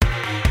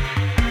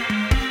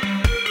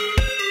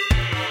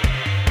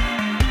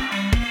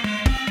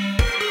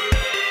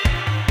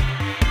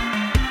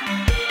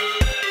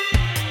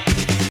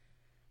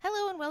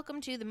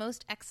welcome to the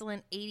Most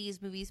Excellent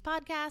 80s Movies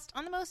podcast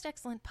on the Most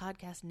Excellent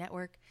Podcast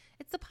Network.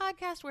 It's the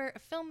podcast where a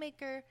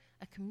filmmaker,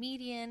 a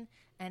comedian,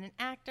 and an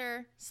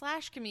actor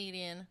 /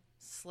 comedian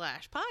 /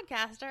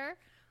 podcaster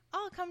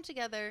all come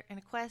together in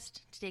a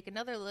quest to take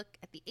another look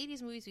at the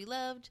 80s movies we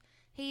loved,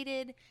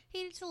 hated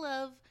to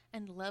love,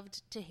 and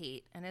loved to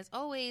hate. And as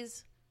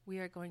always, we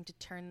are going to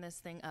turn this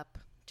thing up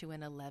to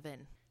an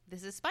 11.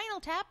 This is Spinal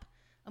Tap,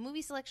 a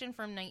movie selection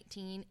from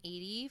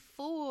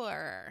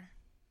 1984.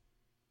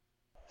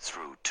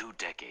 Through 2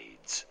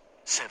 decades,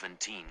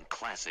 17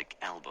 classic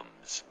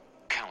albums,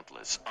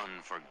 countless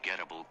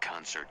unforgettable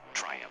concert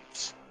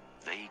triumphs,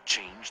 they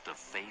changed the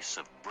face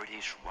of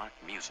British rock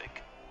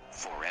music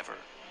forever.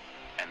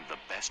 And the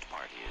best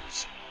part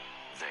is,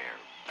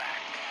 they're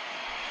back.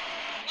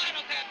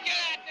 Spinal Tap,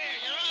 get out there,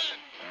 you're on!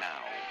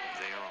 Now,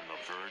 they're on the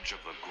verge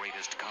of the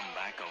greatest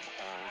comeback of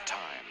all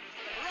time.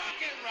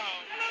 Rock and roll!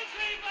 No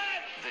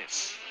sleeping!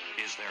 This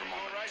is their Go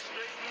moment. right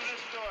straight through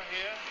this door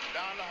here,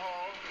 down the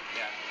hall.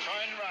 Yeah.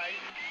 Turn right.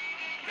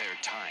 Their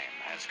time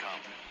has come.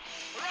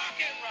 Rock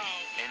and roll!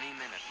 Any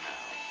minute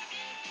now.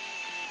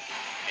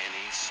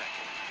 Any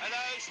second. Hello,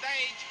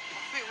 stage!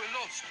 I think we're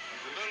lost.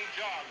 There's a little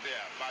jog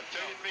there, about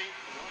 30 feet.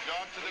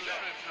 Jog to the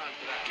left.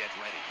 Get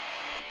ready.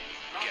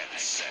 Get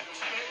set.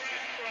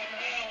 From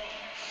hell,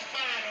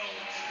 Spinal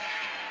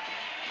Tap!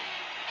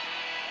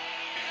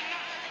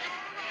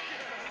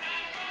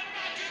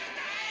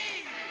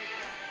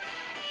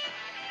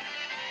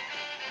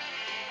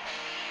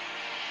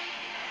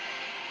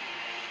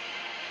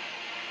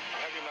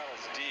 Heavy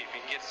metal's deep. You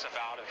can get stuff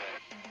out of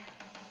it.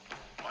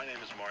 My name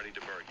is Marty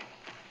DeBerge.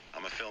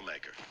 I'm a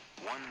filmmaker.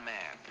 One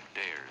man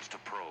dares to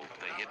probe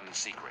the hidden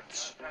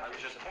secrets. I was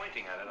just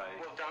pointing at it.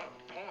 Well, don't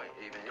point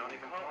even. Don't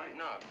even point?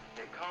 No,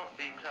 it can't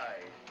be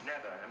played.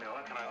 Never. I mean,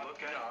 Can I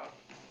look at it? No.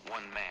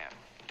 One man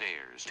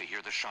dares to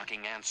hear the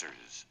shocking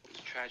answers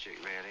It's tragic,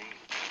 really.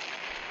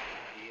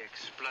 He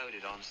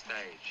exploded on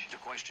stage. to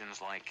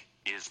questions like,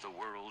 is the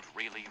world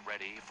really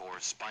ready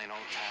for Spinal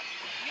Tap?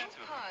 You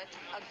put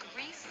a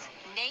greased,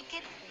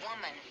 naked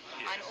woman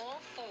on all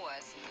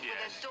fours with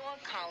a dog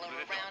collar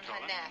With a dog around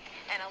her collar. neck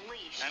and a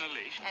leash.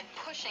 And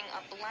pushing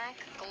a black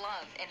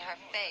glove in her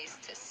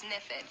face to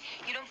sniff it.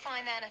 You don't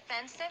find that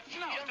offensive?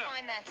 No, you don't no.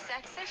 find that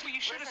sexist? Well,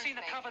 you should have Listen seen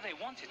the to me. cover they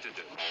wanted to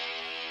do.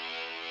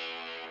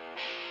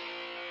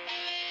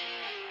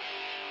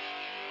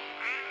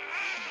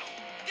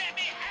 Get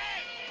me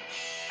out!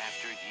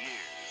 After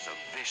years of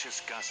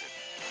vicious gossip,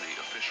 The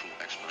official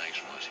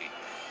explanation was he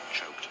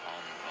choked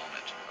on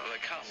vomit. Well, they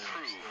can't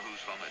prove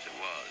whose vomit it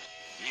was.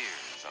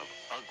 years of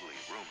ugly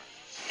rumors,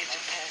 It's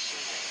a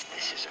passion.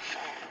 This is a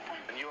fact.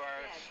 And you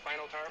are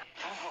Spinal Tap?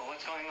 Oh,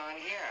 what's going on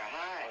here?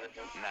 Hi.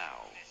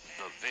 now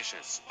the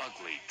vicious,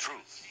 ugly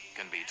truth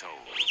can be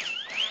told.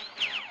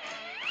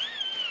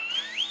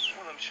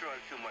 Well, I'm sure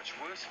I'd feel much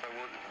worse if I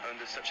weren't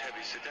under such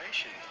heavy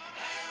sedation.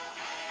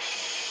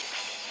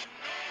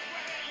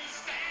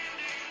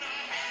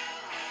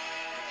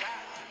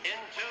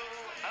 Into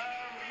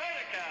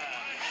America!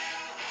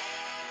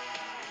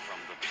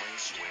 From the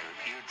place where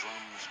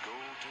eardrums go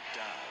to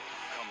die,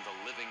 come the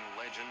living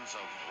legends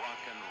of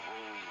rock and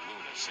roll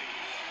lunacy.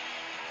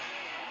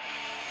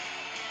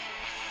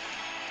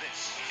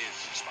 This is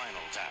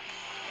Spinal Tap.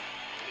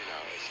 You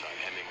know, it's like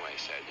Hemingway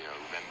said,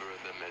 remember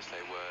them as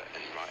they were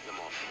and write them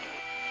off.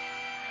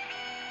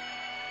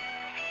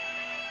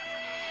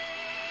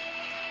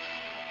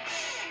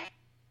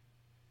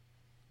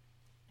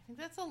 I think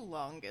that's the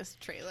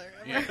longest trailer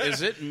ever. Yeah,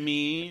 is it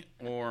me,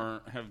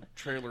 or have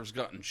trailers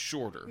gotten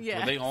shorter? Yes.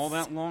 Were they all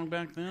that long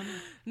back then?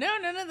 No,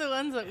 none of the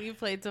ones that we've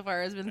played so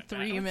far has been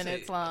 3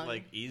 minutes long.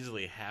 Like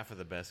easily half of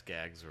the best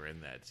gags were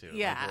in that too.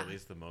 Yeah. Like, or at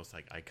least the most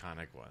like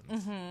iconic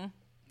ones. Mm-hmm.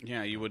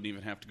 Yeah, you wouldn't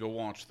even have to go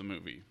watch the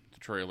movie. The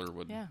trailer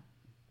would. Yeah.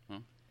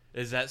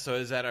 Is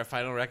that our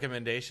final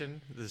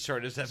recommendation? The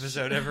shortest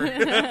episode ever?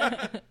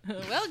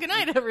 Well, good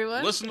night,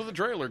 everyone. Listen to the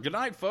trailer. Good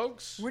night,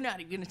 folks. We're not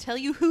even going to tell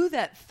you who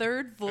that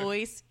third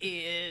voice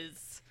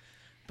is.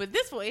 But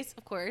this voice,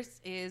 of course,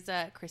 is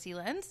Chrissy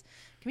Lenz,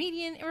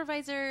 comedian,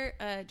 improviser,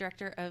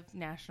 director of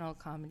National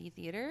Comedy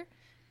Theater.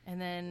 And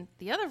then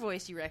the other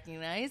voice you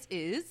recognize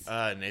is...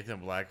 Nathan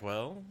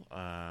Blackwell,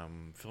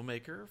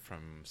 filmmaker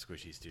from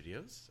Squishy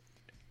Studios.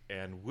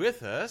 And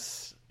with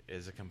us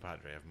is a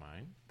compadre of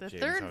mine. the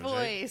James third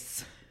Jose.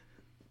 voice.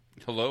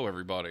 Hello,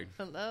 everybody.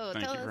 Hello.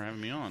 Thank tell you for us,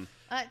 having me on.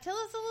 tell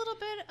us a little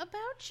bit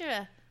about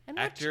you and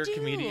Actor, what you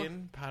do.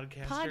 comedian,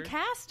 podcaster.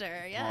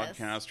 Podcaster, yes.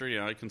 Podcaster,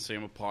 yeah, I can say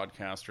I'm a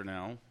podcaster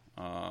now.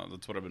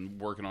 That's what I've been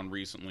working on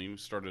recently. We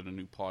started a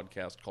new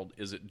podcast called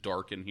Is It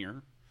Dark in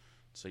Here?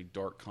 It's a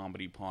dark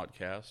comedy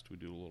podcast. We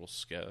do a little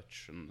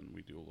sketch, and then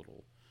we do a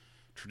little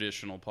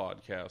traditional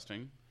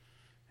podcasting.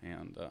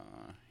 And,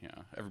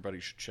 yeah, everybody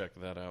should check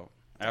that out.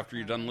 After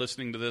you're done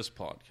listening to this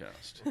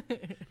podcast.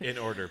 In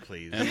order,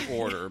 please. In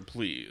order,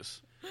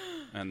 please.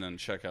 And then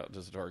check out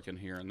Does It Dark in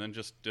Here. And then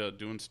just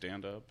doing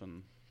stand-up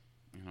and,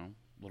 a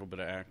little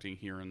bit of acting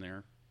here and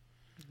there.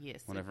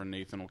 Yes. Whenever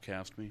Nathan will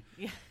cast me.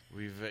 Yeah.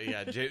 We've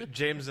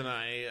James and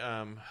I.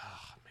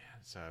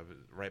 So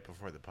right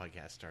before the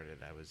podcast started,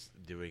 I was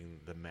doing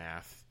the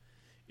math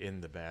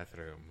in the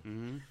bathroom.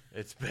 Mm-hmm.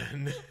 It's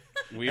been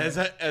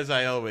as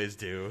I always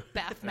do.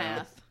 Bath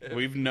math.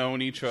 We've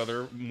known each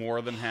other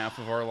more than half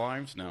of our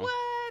lives now. What?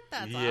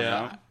 That's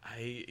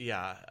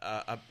Yeah,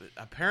 awesome.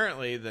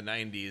 Apparently, the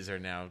 90s are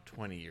now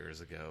 20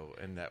 years ago,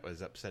 and that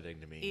was upsetting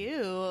to me.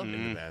 Ew.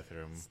 In the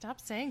bathroom. Stop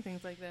saying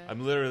things like that.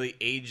 I'm literally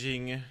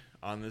aging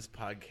on this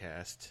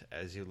podcast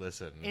as you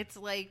listen. It's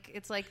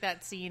like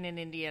that scene in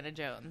Indiana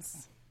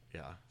Jones.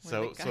 Yeah.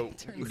 Where the guy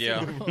turns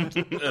yeah, around.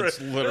 it's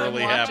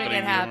literally I'm watching happening.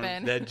 it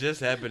happen. That just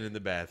happened in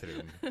the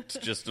bathroom. It's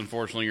just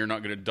unfortunately you're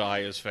not going to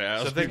die as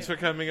fast. So thanks for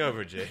coming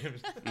over,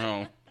 James.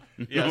 No.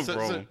 Yeah, No so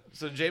problem.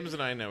 James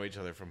and I know each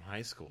other from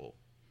high school.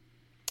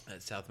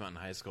 At South Mountain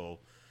High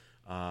School,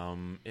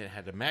 it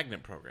had a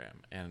magnet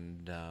program,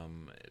 and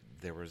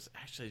there was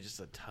actually just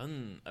a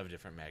ton of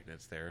different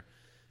magnets there.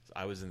 So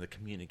I was in the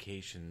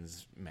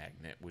communications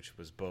magnet, which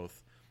was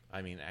both.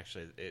 I mean,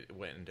 actually, it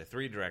went into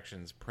three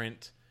directions: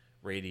 print,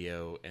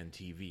 radio, and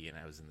TV. And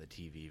I was in the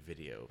TV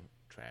video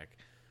track.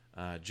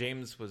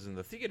 James was in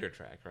the theater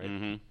track, right?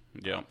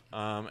 Mm-hmm. Yeah.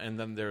 And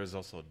then there was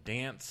also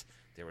dance.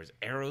 There was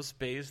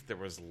aerospace. There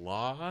was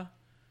law.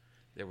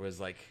 There was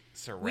like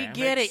ceramics.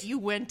 We get it. You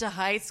went to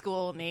high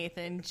school,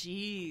 Nathan.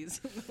 Jeez.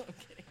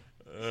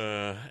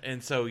 Okay.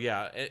 And so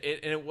yeah,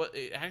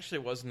 it actually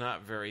was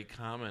not very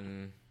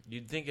common.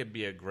 You'd think it'd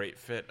be a great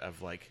fit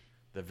of like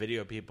the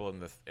video people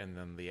and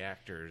then the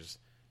actors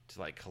to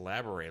like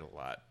collaborate a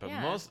lot. But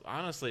Yeah. most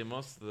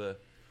of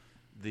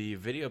the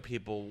video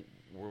people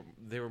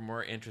were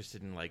more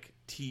interested in like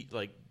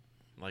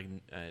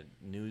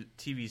new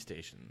TV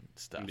station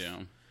stuff. Yeah.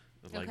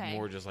 Like Okay.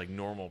 more just like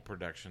normal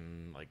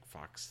production, like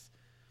Fox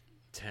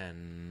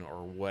 10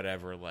 or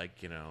whatever,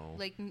 like, you know.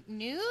 Like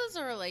news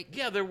or like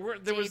Yeah, there was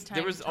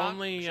daytime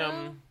only talk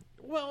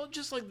show?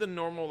 just like the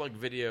normal like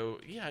video.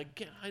 Yeah,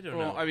 I don't know.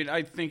 Well, I mean,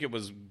 I think it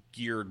was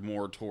geared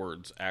more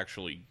towards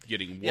actually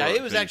getting work. Yeah,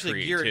 it was than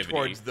actually geared creativity.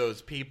 towards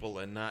those people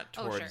and not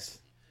Oh, towards sure.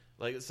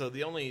 like so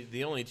the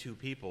only two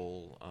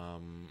people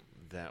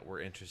that were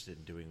interested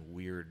in doing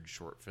weird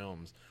short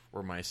films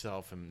were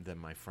myself and then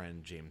my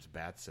friend James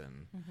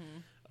Batson,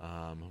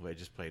 who I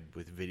just played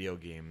with video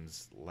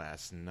games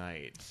last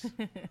night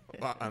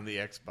on the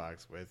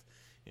Xbox with.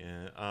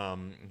 Yeah,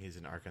 he's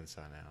in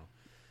Arkansas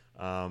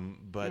now,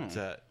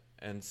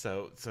 and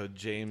so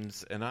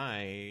James and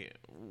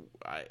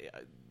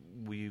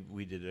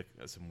we did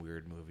some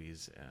weird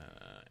movies,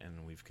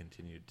 and we've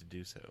continued to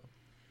do so.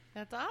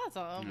 That's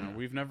awesome. You know,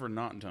 we've never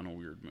not done a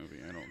weird movie.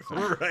 I don't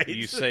think. Right.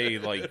 You say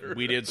like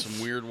we did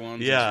some weird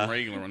ones, Yeah. and some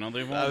regular ones. No,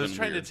 they've all I was been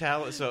trying weird. to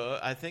tally. So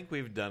I think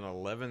we've done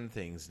 11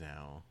 things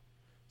now.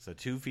 So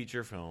 2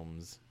 feature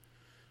films,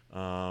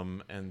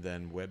 and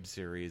then web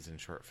series and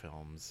short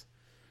films.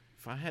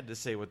 If I had to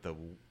say what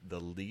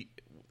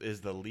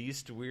is the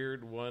least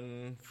weird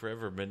one,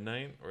 Forever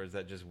Midnight, or is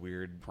that just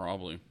weird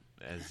Probably.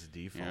 as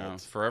default? Yeah,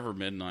 Forever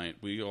Midnight.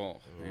 We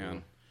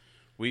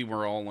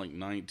were all like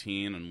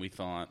 19, and we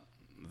thought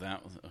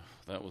that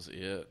was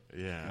it.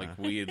 Yeah. Like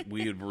we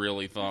had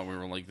really thought we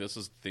were like this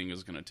thing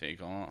is going to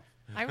take off.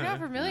 I'm not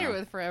familiar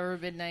with Forever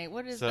Midnight.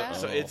 What is that?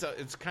 So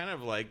it's kind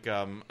of like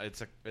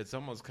it's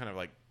almost kind of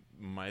like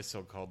My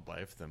So-Called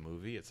Life, the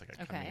movie. It's like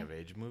a coming of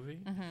age movie.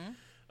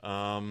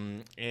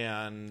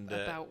 And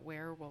about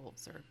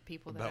werewolves or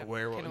people that about can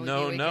werewolves. only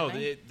No, be no. awake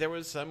at night? There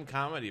was some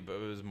comedy, but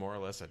it was more or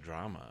less a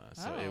drama.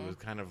 So it Oh. was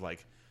kind of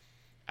like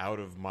out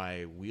of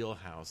my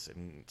wheelhouse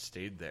and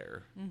stayed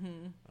there.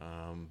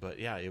 But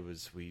yeah, it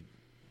was. We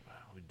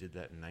did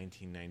that in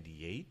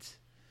 1998.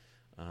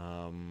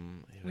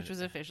 Which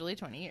was officially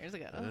 20 years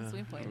ago, as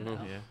we pointed out.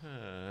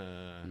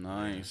 Yeah.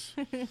 Nice.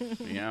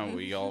 Yeah,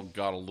 we all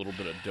got a little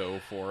bit of dough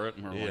for it,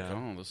 and we're like, Yeah.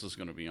 oh, this is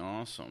going to be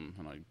awesome.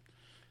 And I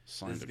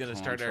signed This is a gonna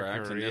contract, start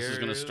our and this is going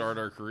to careers. start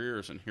our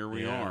careers, and here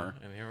we Yeah, are.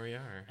 and here we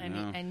are. And,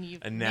 Yeah. and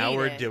you've And now made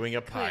we're it. doing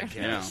a Clear.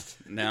 podcast.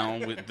 Yeah. Now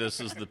this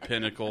is the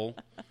pinnacle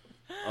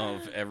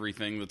of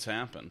everything that's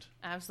happened.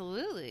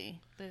 Absolutely.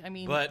 I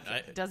mean,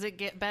 But does it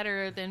get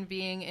better than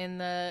being in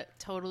the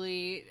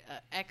totally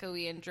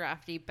echoey and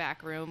drafty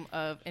back room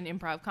of an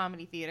improv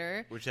comedy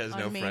theater, Which has on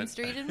no Main front.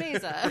 Street in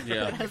Mesa?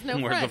 Yeah, It has no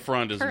where the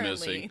front is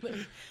currently.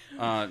 missing.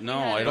 No,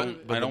 Yeah. I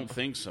don't. But I the- don't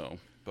think so.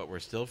 But we're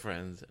still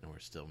friends, and we're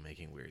still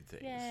making weird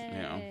things.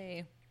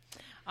 Yay.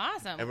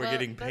 Awesome. And we're Well,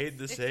 getting paid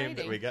the that's same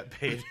that exciting. we got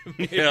paid.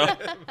 Yeah,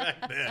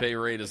 back then. pay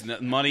rate is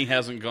money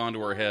hasn't gone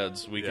to our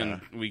heads. We Yeah.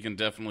 can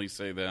definitely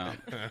say that.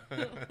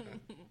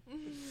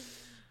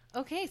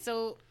 Okay,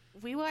 so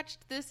we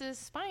watched This Is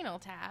Spinal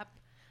Tap.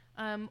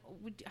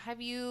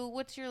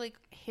 What's your like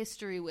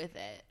history with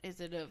it? Is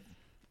it a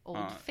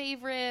old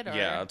favorite? Or?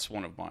 Yeah, it's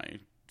one of my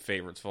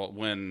favorites.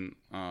 When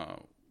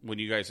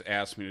you guys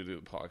asked me to do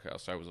the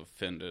podcast, I was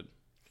offended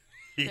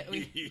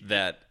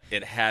that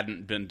it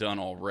hadn't been done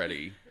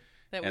already,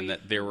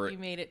 that there were we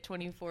made it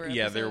 24.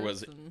 Yeah, there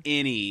was episodes and-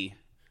 any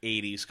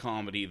 80s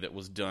comedy that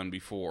was done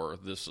before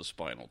This Is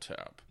Spinal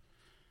Tap.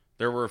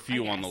 There were a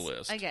few on the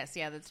list. I guess,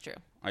 yeah, that's true.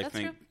 I That's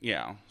think, true.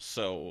 yeah.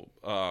 So,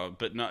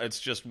 but no, it's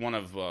just one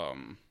of the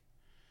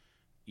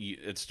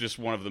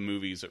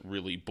movies that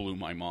really blew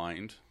my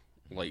mind.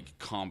 like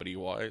comedy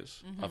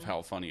wise of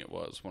how funny it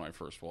was when I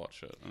first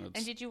watched it.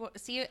 And did you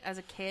see it as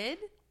a kid?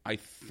 I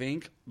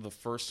think the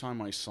first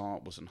time I saw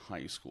it was in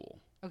high school.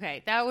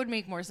 Okay, that would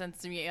make more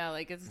sense to me. Yeah,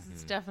 like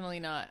it's definitely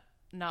not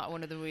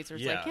one of the movies where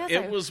it's like,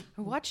 yes,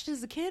 I watched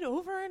as a kid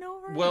over and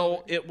over.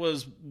 Well, it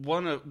was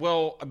one of,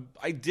 well,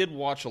 I did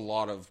watch a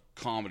lot of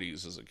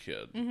comedies as a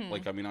kid.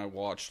 Like, I mean, I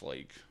watched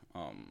like,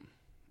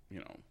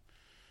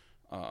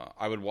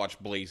 I would watch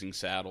Blazing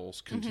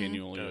Saddles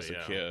continually as a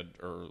kid,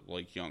 or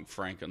like Young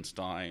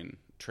Frankenstein.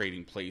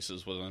 Trading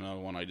Places was another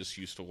one I just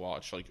used to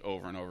watch like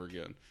over and over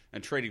again.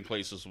 And Trading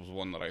Places was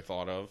one that I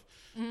thought of,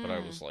 but I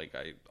was like,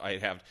 I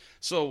have.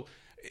 So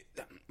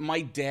my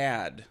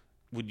dad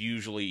would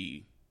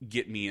usually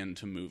get me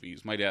into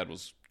movies. My dad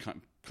was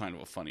kind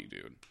of a funny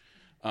dude.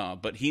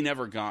 But he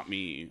never got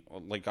me,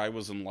 like I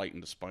was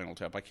enlightened to Spinal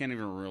Tap. I can't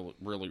even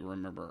really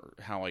remember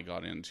how I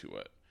got into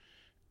it.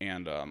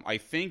 And I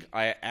think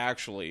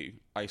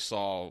I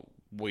saw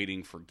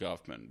Waiting for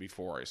Guffman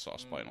before I saw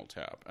Spinal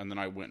Tap. And then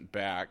I went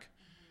back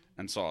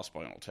and saw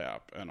Spinal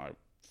Tap, and I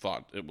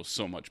thought it was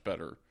so much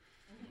better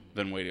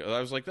than Waiting. I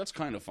was like, that's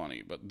kind of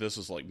funny, but this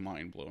is like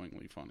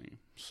mind-blowingly funny.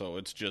 So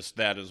it's just,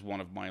 that is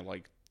one of my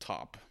like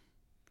top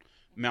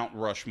Mount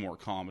Rushmore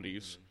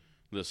comedies.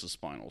 This is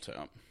Spinal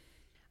Tap.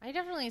 I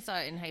definitely saw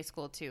it in high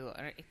school too.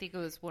 I think it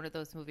was one of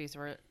those movies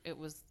where it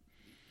was,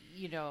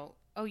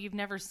 oh, you've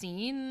never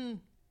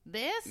seen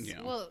this?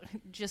 Yeah. Well,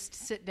 just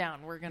sit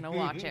down. We're going to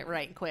watch it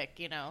right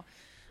quick,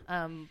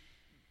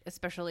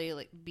 especially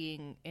like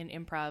being in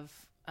improv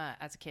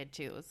as a kid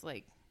too. It's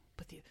like,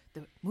 but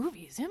the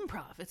movie is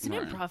improv. It's an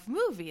improv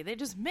movie. They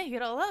just make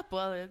it all up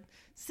while they're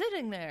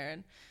sitting there.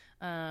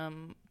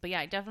 And, but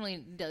yeah, I definitely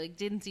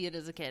didn't see it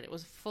as a kid. It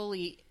was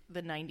fully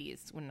the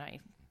 90s when I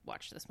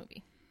watched this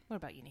movie. What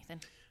about you,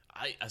 Nathan?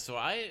 I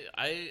saw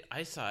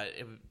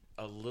it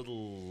a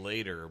little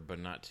later, but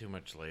not too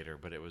much later.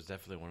 But it was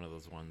definitely one of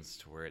those ones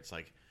to where it's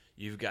like,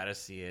 you've got to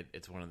see it.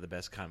 It's one of the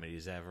best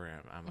comedies ever.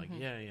 And I'm like,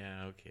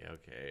 yeah, okay,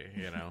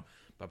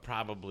 But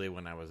probably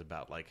when I was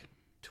about like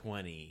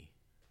 20,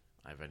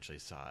 I eventually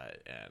saw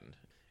it, and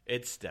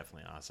it's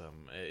definitely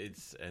awesome.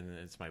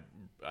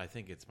 I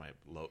think it's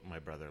my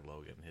brother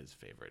Logan, his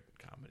favorite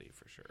comedy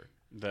for sure.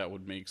 That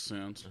would make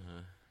sense.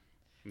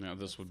 Now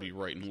this would be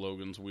right in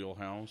Logan's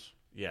wheelhouse.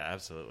 Yeah,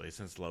 absolutely.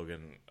 Since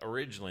Logan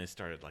originally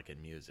started like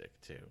in music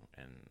too,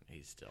 and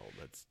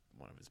that's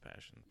one of his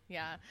passions.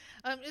 Yeah.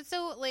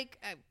 So like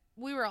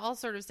we were all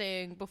sort of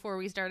saying before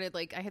we started,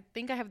 like I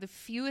think I have the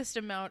fewest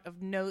amount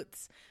of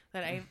notes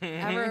that I've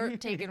ever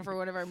taken for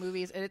one of our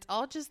movies, and it's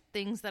all just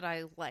things that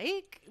I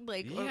like.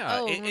 Like,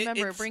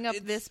 remember, bring up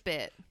this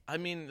bit. I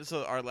mean,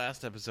 so our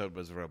last episode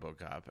was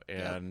RoboCop,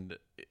 and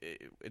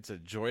it's a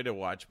joy to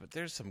watch, but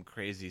there's some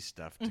crazy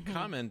stuff to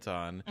comment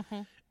on.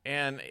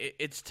 And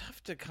it's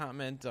tough to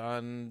comment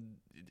on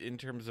in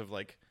terms of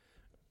like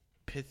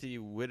pithy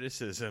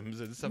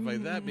witticisms and stuff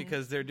like that,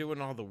 because they're doing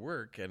all the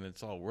work and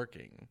it's all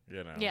working,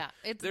 Yeah,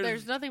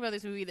 there's nothing about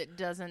this movie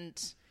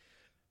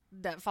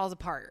that falls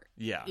apart.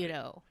 Yeah,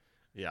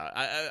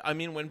 Yeah, I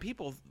mean when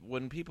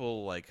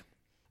people like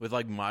with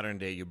like modern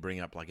day, you bring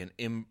up like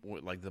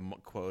like the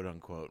quote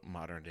unquote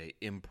modern day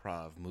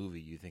improv movie,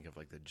 you think of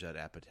like the Judd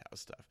Apatow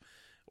stuff,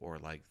 or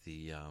like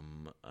the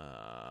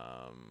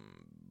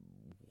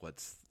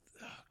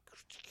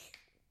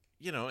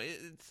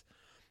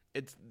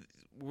it's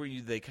where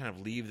they kind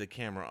of leave the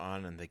camera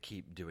on and they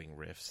keep doing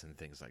riffs and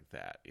things like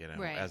that,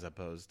 as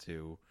opposed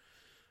to,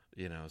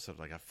 sort of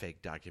like a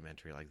fake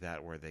documentary like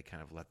that where they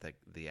kind of let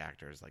the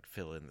actors like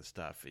fill in the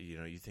stuff.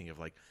 You think of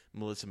like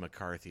Melissa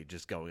McCarthy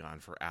just going on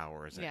for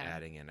hours and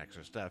adding in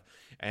extra stuff.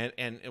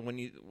 And when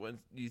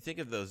you think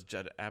of those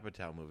Judd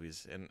Apatow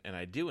movies, and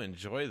I do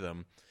enjoy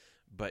them,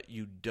 but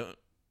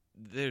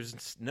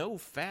there's no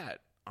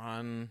fat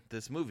on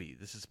this movie.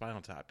 This is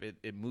Spinal Tap.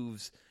 It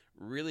moves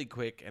really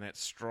quick and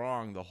it's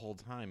strong the whole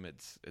time.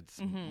 It's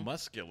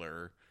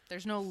muscular.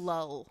 There's no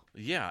lull.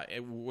 Yeah,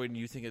 when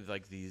you think of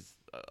like these,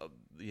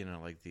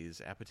 like these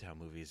Apatow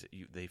movies,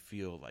 they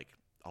feel like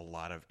a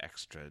lot of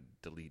extra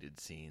deleted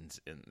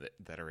scenes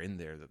that are in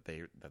there that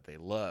they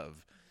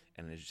love,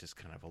 and it's just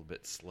kind of a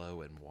bit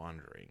slow and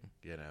wandering.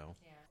 Yeah.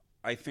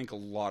 I think a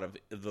lot of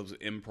those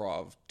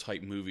improv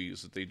type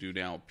movies that they do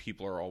now,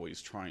 people are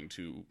always trying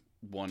to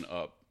one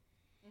up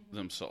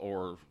themselves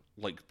or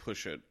like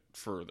push it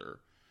further.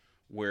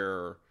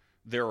 Where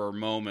there are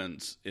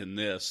moments in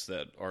this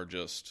that are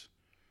just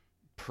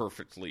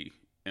perfectly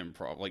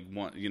improv. Like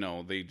one,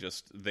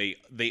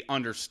 they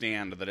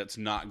understand that it's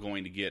not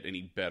going to get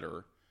any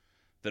better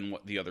than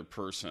what the other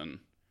person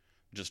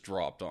just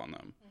dropped on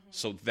them.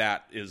 So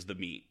that is the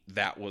meat.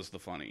 That was the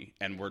funny,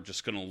 and we're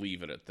just going to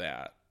leave it at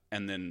that,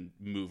 and then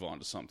move on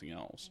to something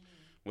else,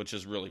 which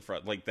is really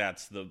like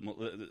that's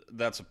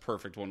a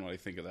perfect one. When I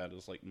think of that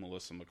is like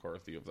Melissa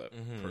McCarthy of that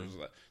person,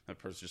 that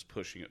person just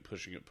pushing it,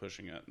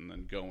 and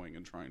then going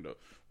and trying to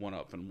one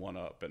up,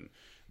 and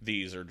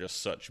these are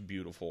just such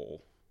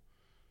beautiful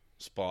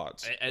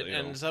spots,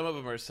 and some of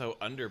them are so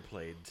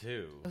underplayed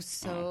too.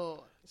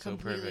 So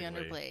completely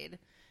underplayed.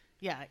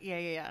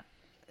 Yeah.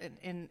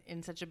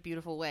 in such a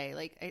beautiful way.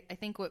 Like, I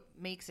think what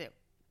makes it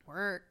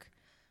work,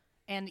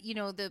 and you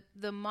know, the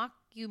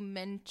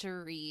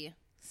mockumentary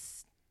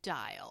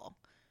style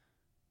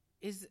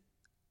is,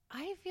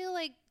 I feel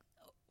like,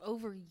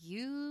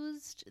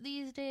 overused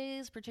these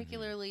days,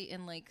 particularly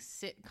in like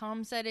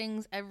sitcom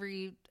settings.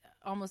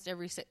 Almost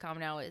every sitcom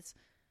now is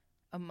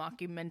a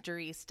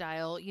mockumentary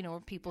style, you know, where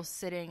people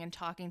sitting and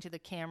talking to the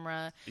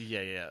camera.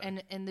 Yeah.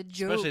 And the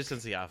joke, especially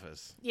since The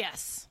Office.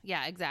 Yes.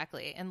 Yeah,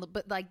 exactly.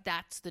 But like,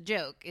 that's the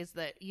joke, is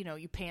that, you know,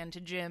 you pan to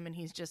Jim and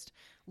he's just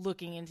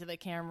looking into the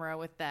camera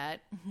with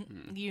that,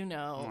 you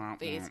know,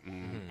 face.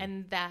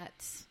 And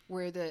that's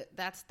where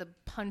that's the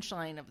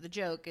punchline of the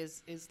joke,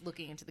 is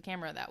looking into the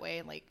camera that way.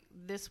 And like,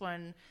 this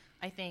one,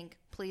 I think,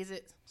 plays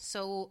it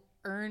so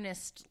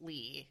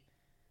earnestly.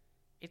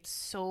 It's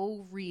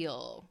so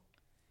real.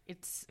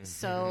 It's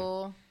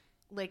so,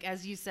 like,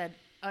 as you said,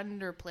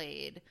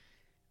 underplayed.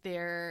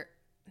 They're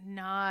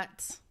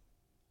not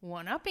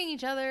one-upping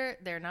each other.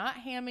 They're not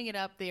hamming it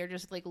up. They are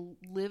just, like,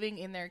 living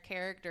in their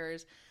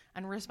characters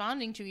and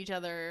responding to each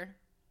other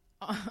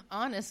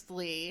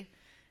honestly.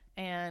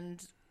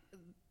 And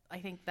I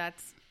think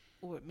that's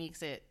what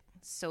makes it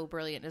so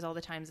brilliant, is all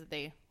the times that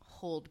they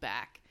hold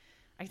back.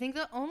 I think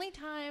the only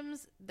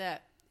times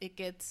that it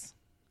gets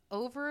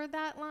over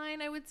that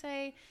line, I would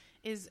say,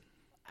 is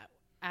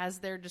as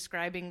they're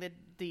describing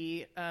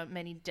the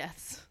many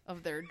deaths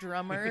of their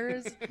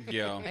drummers.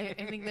 Yeah.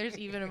 I think there's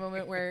even a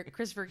moment where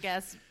Christopher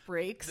Guest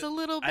breaks a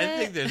little bit. I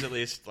think there's at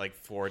least like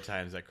 4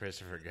 times that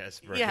Christopher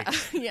Guest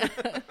breaks. Yeah.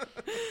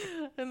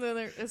 And then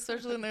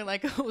especially when they're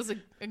like, oh, it was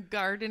a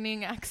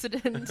gardening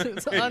accident. It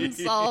was an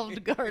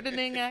unsolved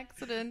gardening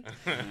accident.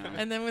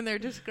 And then when they're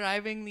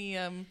describing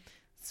the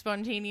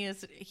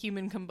spontaneous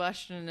human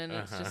combustion, and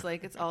it's just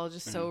like, it's all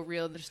just so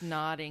real. They're just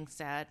nodding,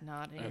 sad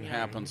nodding. It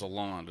happens a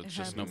lot. It's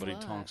just nobody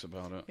talks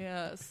about it.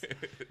 Yes.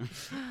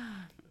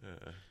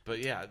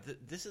 But yeah,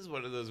 this is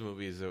one of those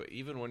movies, though,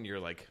 even when you're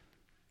like,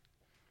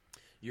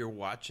 you're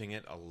watching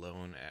it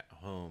alone at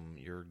home,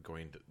 you're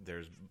going to,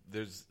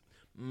 there's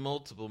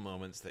multiple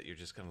moments that you're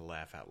just going to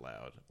laugh out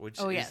loud, which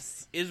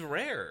is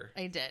rare.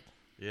 I did.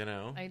 You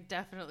know? I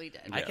definitely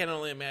did. I can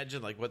only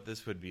imagine like what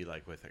this would be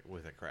like with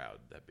a crowd.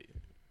 That'd be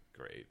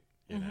great.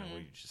 You know, where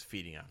you're just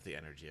feeding off the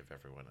energy of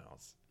everyone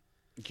else.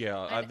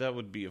 Yeah, that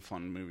would be a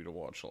fun movie to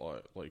watch a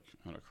lot, like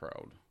in a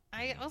crowd.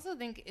 I also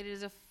think it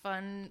is a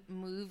fun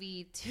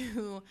movie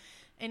to,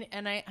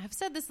 and I have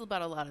said this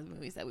about a lot of the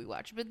movies that we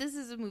watch, but this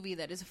is a movie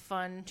that is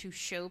fun to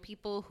show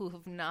people who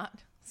have not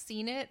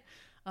seen it.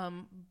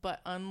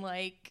 But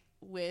unlike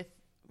with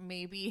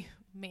maybe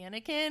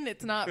Mannequin,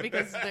 it's not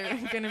because they're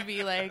going to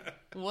be like,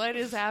 what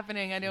is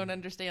happening? I don't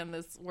understand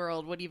this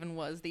world. What even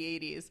was the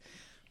 80s?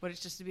 But it's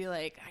just to be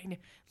like,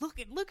 look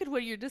at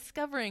what you're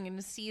discovering, and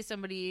to see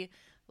somebody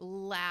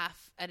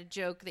laugh at a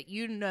joke that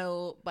you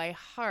know by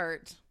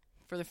heart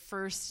for the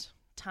first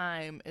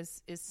time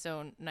is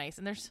so nice.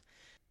 And there's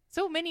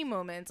so many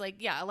moments. Like,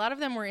 yeah, a lot of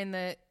them were in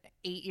the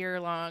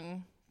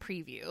 8-year-long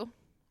preview.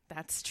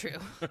 That's true.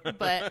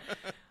 But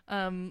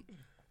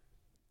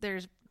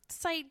there's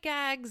sight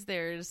gags.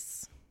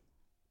 There's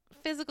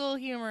physical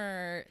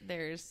humor.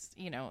 There's,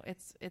 you know,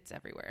 it's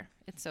everywhere.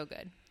 It's so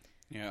good.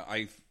 Yeah,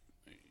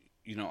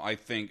 I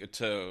think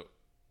it's a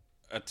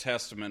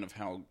testament of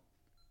how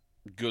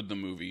good the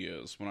movie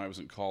is. When I was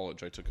in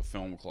college, I took a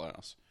film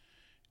class,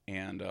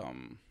 and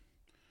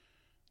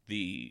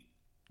the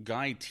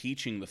guy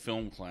teaching the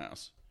film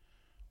class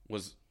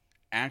was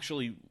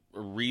actually a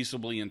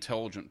reasonably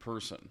intelligent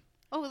person.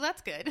 Oh,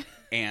 that's good.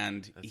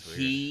 And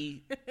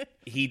he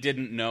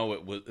didn't know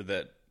it was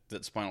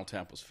that Spinal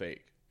Tap was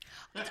fake.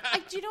 Do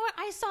you know what?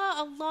 I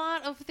saw a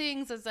lot of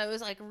things as I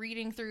was like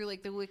reading through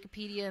like the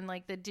Wikipedia and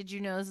like the Did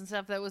You Knows and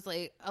stuff, that was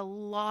like a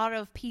lot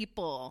of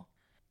people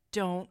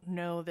don't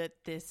know that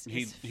this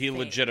is he fake.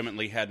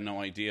 legitimately had no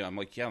idea. I'm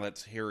like, yeah,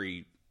 that's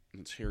Harry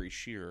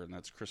Shearer, and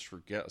that's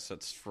Christopher Guest.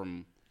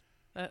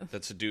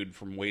 That's a dude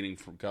from Waiting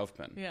for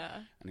Guffman. Yeah.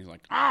 And he's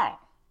like, oh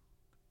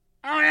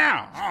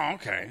yeah, oh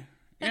okay,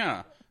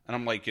 yeah. And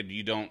I'm like,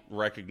 you don't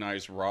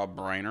recognize Rob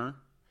Reiner?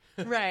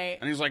 Right.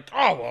 And he's like,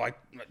 oh, well, I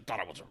thought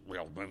it was a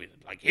real movie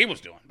like he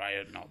was doing, but I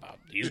didn't know about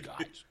these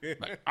guys.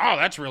 Like, oh,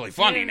 that's really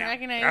funny now.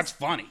 That's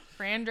funny.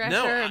 Fran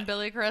Drescher and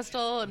Billy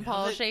Crystal and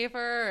Paul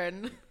Schaefer.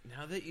 And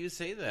now that you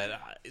say that,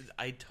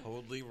 I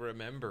totally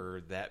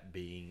remember that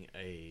being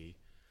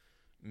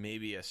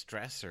maybe a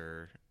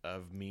stressor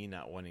of me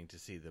not wanting to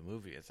see the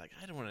movie. It's like,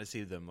 I don't want to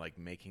see them like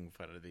making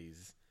fun of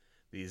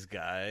these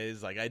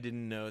guys. Like, I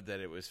didn't know that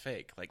it was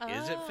fake. Like,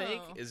 is it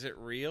fake? Is it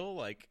real?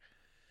 Like,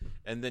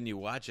 and then you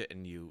watch it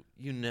and you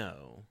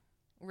know.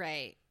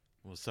 Right.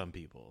 Well, some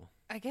people.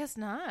 I guess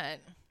not.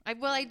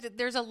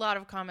 There's a lot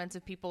of comments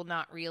of people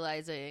not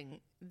realizing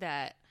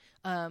that.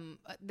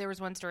 There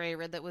was one story I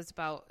read that was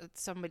about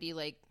somebody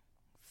like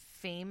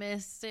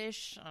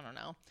famous-ish, I don't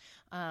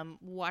know,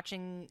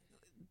 watching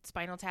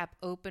Spinal Tap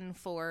open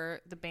for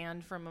the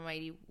band from A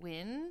Mighty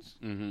Wind,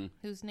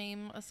 whose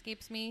name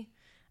escapes me,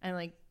 and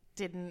like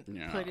didn't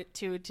put it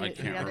two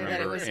together that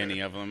it was any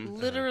of them.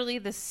 Literally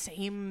the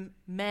same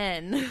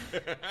men.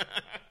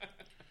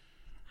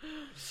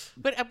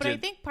 But I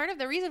think part of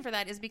the reason for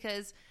that is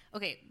because,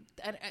 okay,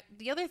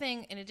 the other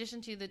thing, in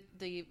addition to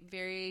the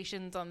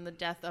variations on the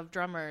death of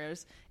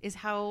drummers, is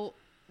how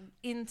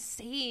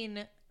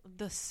insane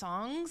the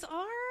songs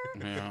are.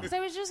 Yeah. Because I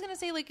was just going to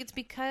say, like, it's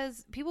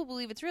because people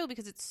believe it's real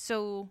because it's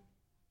so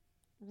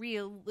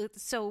real.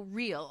 It's so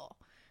real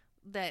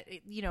that,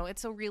 it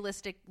so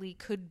realistically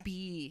could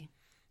be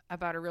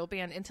about a real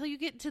band until you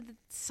get to the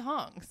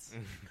songs.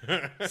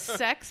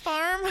 Sex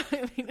Farm?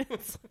 I mean,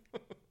 it's...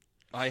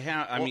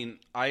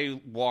 I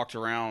walked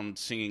around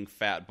singing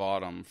Fat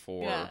Bottom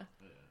for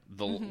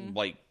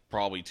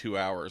probably 2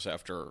 hours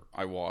after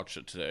I watched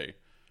it today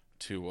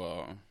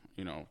to,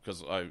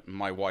 because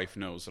my wife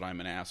knows that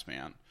I'm an ass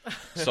man.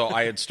 So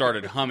I had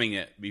started humming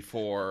it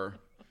before,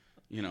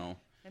 And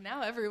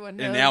now everyone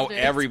knows. And now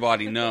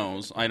everybody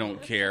knows. I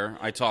don't care.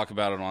 I talk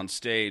about it on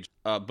stage.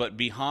 But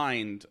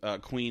behind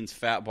Queen's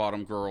Fat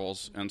Bottom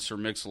Girls and Sir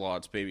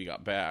Mix-a-Lot's Baby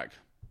Got Back,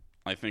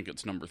 I think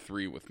it's number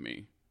 3 with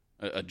me.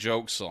 A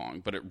joke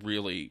song, but it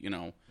really,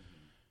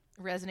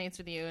 resonates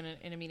with you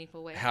in a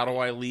meaningful way. How do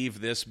I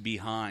leave this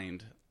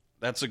behind?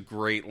 That's a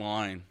great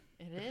line.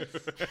 It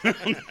is.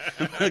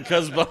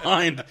 Because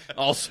behind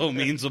also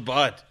means a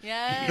butt.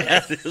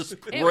 Yes. That is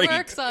great. It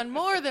works on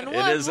more than one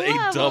It is level.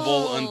 a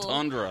double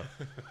entendre.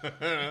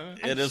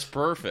 It is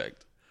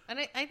perfect. And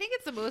I think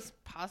it's the most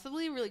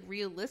possibly really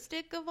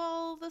realistic of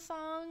all the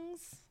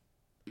songs.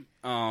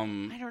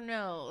 I don't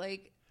know.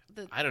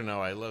 I don't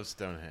know. I love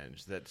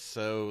Stonehenge. That's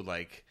so,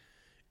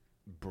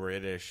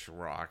 British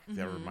rock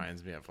that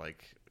reminds me of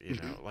like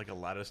a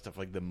lot of stuff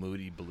like the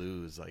Moody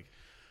Blues. Like,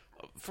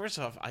 first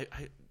off,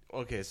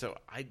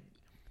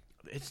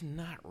 it's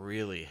not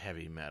really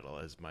heavy metal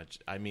as much.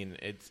 I mean,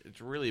 it's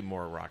really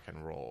more rock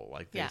and roll.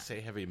 Like they say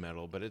heavy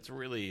metal, but it's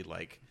really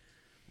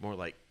more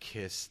like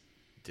Kiss,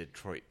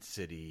 Detroit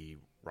City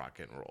rock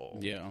and roll,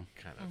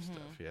 kind of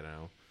stuff.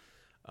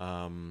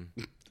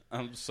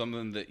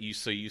 Something that you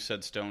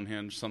said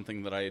Stonehenge,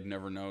 something that I had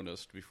never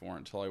noticed before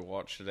until I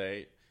watched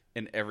today.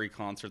 In every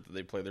concert that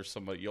they play, there's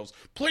somebody yells,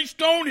 "Play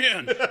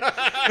Stonehenge!" There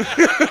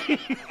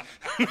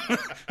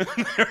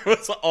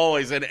was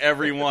always in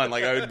every one.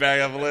 Like, I would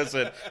back up and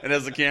listen, and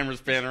as the camera's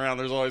panning around,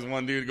 there's always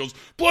one dude who goes,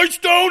 "Play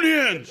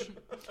Stonehenge!"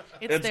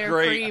 It's their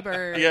great.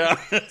 Freebird. Yeah,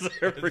 it's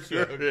their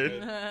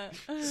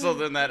Freebird. So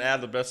then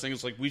the best thing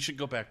is we should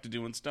go back to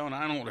doing Stone.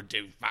 I don't want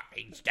to do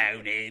fucking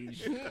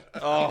Stonehenge.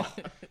 Oh,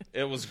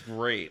 it was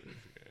great.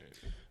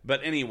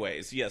 But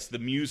anyways, yes, the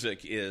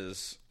music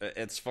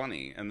it's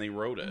funny, and they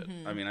wrote it.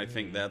 I mean, I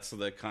think that's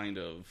the kind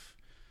of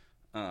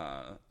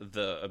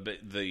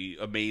the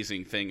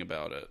amazing thing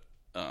about it.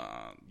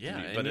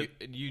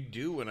 You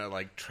do want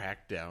to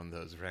track down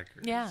those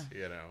records. Yeah,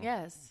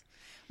 yes.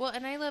 Well,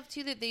 and I love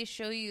too that they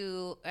show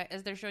you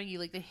as they're showing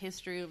you the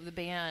history of the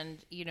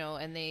band,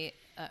 and they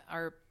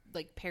are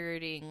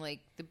parodying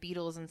the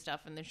Beatles and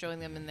stuff, and they're showing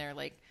them in their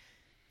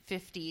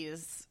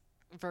 50s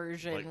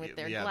version with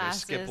their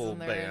glasses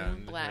and they're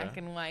in black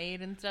and white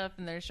and stuff,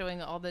 and they're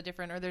showing all the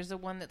different. Or there's a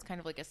one that's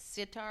kind of like a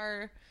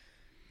sitar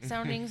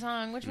sounding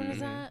song. Which one is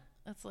that?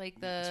 That's when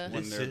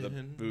they're the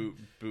Boo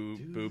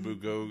Boo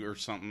Go or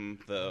something.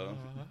 The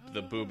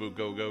Boo Boo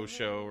Go Go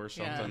show or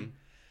something.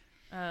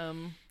 Yeah.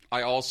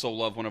 I also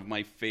love one of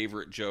my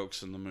favorite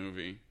jokes in the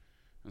movie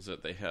is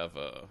that they have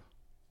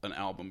an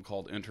album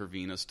called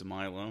Intravenous de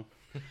Milo.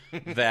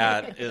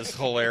 That is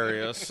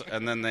hilarious.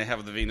 And then they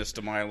have the Venus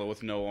de Milo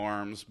with no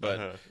arms,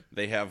 but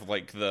they have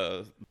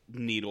the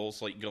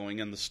needles going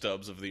in the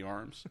stubs of the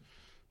arms.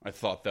 I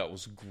thought that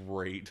was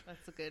great.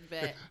 That's a good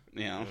bit.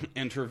 Yeah,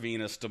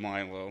 Intravenous de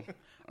Milo.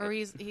 Or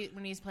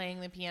when he's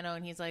playing the piano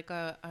and he's like,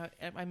 I'm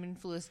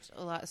influenced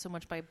so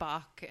much by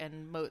Bach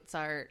and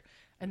Mozart.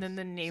 And then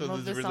the name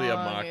of the really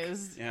song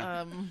is...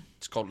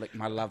 it's called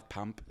My Love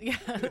Pump. Yeah.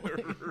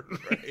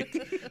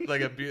 Right.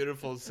 Like a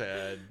beautiful,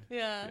 sad...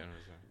 Yeah.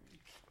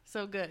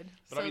 So good.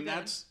 But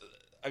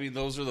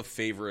those are the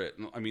favorite...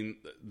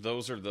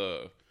 those are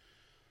the...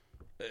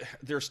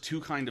 There's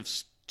two kind of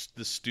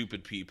the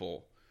stupid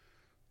people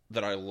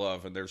that I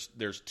love, and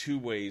there's two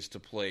ways to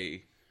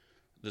play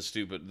the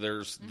stupid.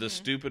 There's the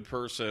stupid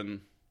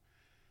person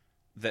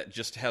that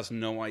just has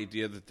no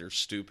idea that they're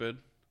stupid.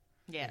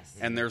 Yes.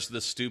 And there's the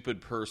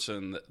stupid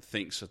person that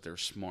thinks that they're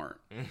smart.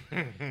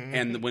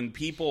 And when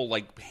people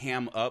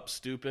ham up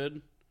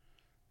stupid,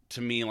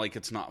 to me,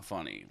 it's not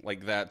funny.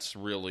 That's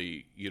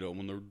really,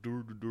 when they're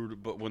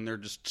but when they're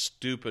just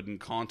stupid and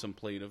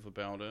contemplative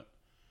about it,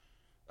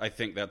 I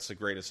think that's the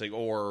greatest thing.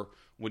 Or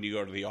when you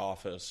go to The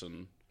Office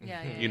and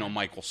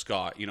Michael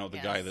Scott, the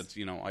guy that's,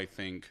 I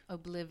think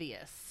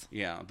oblivious.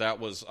 Yeah,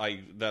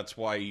 that's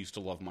why I used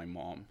to love my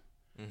mom.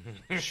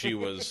 She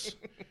was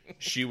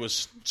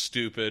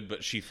stupid,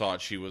 but she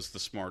thought she was the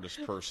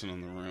smartest person in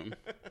the room.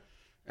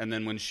 And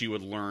then when she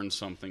would learn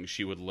something,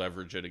 she would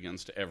leverage it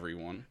against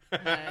everyone.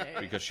 Right.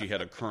 Because she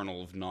had a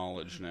kernel of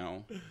knowledge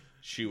now.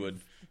 She would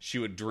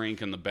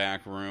drink in the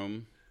back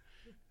room,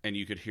 and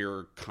you could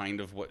hear kind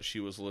of what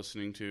she was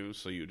listening to,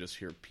 so you just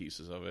hear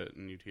pieces of it,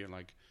 and you'd hear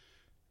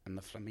and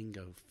the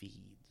flamingo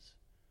feeds,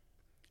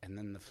 and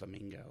then the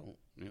flamingo.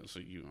 So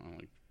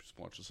like just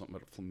watching something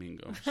about a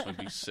flamingo. So I'd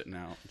be sitting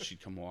out, and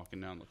she'd come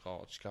walking down the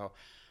hall. She'd go,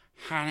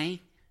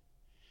 "Honey,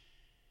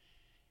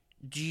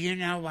 do you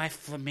know why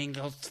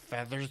flamingos'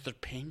 feathers are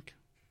pink?"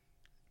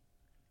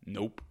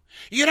 "Nope."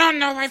 "You don't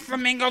know why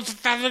flamingos'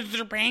 feathers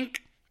are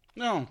pink?"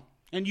 "No.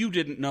 And you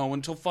didn't know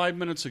until 5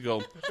 minutes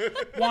ago."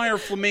 "Why are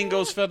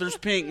flamingos' feathers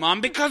pink,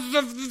 Mom?" "Because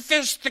of the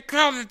fish, the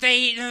krill that they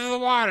eat into the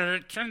water.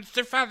 It turns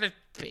their feathers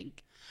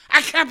pink."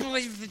 "I can't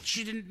believe that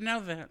you didn't know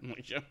that." I'm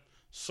like, "Yeah,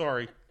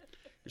 sorry.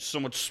 You're so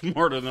much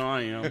smarter than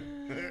I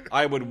am."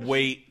 I would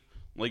wait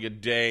like a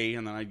day,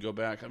 and then I'd go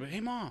back. I'd be, "Hey,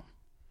 Mom,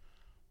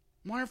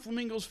 why are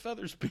flamingos'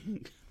 feathers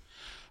pink?"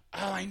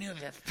 "Oh, I knew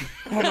that."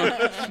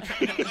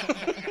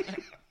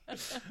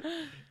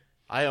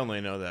 I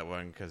only know that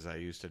one because I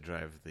used to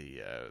drive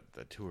the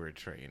tour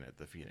train at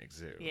the Phoenix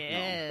Zoo.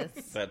 Yes.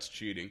 No, that's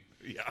cheating.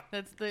 Yeah.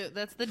 That's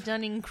the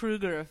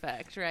Dunning-Kruger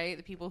effect, right?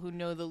 The people who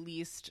know the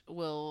least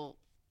will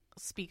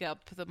speak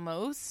up the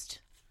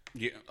most.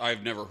 Yeah,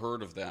 I've never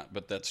heard of that,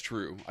 but that's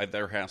true.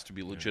 There has to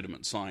be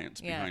legitimate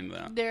science behind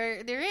that.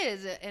 There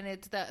is, and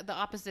it's the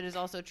opposite is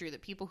also true.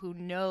 That people who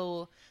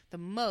know the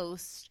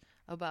most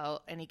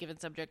about any given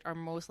subject are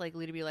most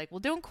likely to be like, "Well,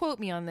 don't quote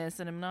me on this,"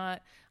 and I'm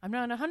not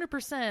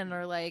 100%,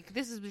 or like,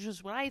 "This is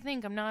just what I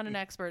think. I'm not an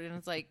expert." And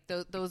it's like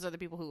those are the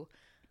people who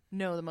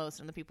know the most,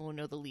 and the people who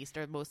know the least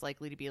are most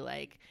likely to be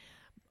like,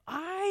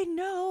 "I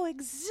know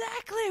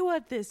exactly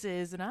what this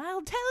is, and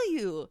I'll tell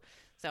you."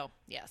 So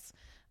yes,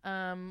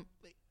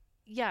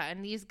 yeah,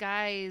 and these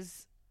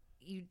guys,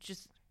 you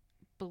just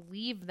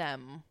believe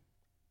them,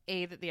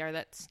 A, that they are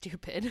that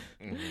stupid,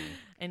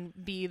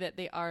 and B, that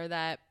they are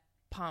that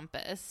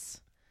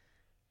pompous,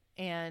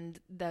 and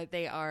that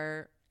they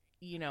are,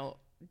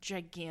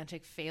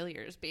 gigantic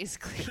failures,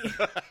 basically.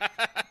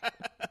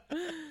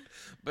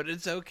 But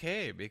it's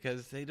okay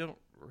because they don't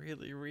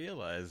really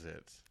realize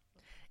it.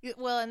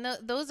 Well, and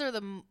those are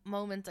the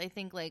moments, I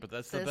think, like, but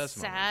that's the best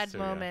sad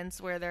moments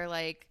where they're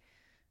like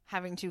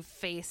having to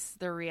face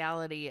the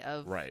reality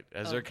of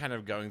they're kind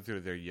of going through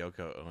their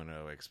Yoko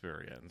Ono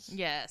experience.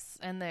 Yes,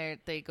 and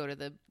they go to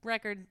the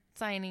record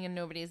signing and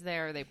nobody's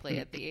there. They play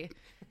at the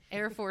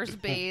Air Force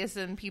Base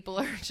and people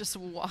are just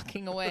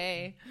walking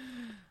away.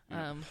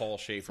 Paul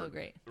Schaefer. So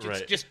great.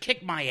 Just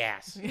kick my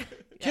ass.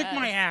 Kick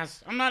my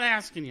ass. I'm not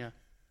asking you.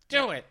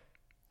 Do it.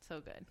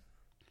 So good.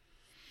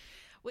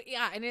 Well,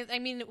 yeah,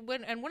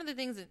 and one of the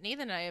things that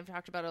Nathan and I have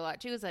talked about a lot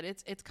too is that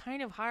it's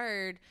kind of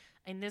hard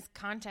in this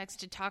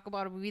context to talk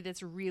about a movie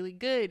that's really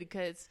good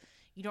because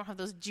you don't have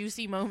those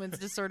juicy moments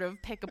to sort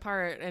of pick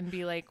apart and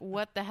be like,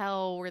 what the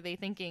hell were they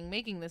thinking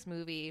making this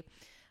movie?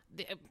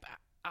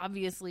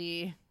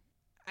 Obviously,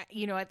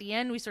 at the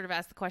end we sort of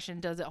ask the question,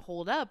 does it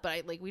hold up?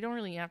 But we don't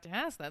really have to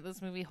ask that.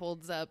 This movie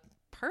holds up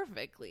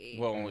perfectly.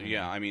 Well,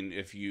 yeah, I mean,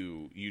 if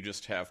you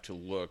just have to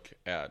look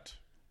at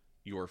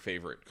your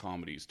favorite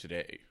comedies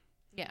today.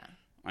 Yeah.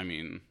 I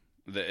mean,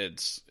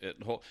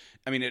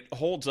 it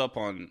holds up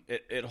on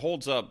it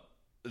holds up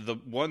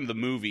the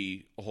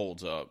movie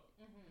holds up.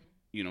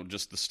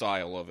 Just the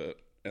style of it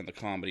and the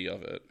comedy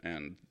of it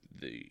and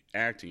the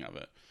acting of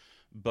it.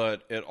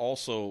 But it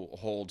also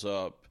holds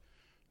up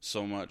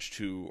so much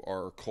to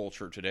our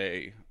culture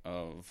today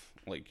of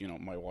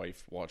my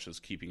wife watches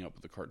Keeping Up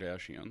with the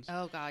Kardashians.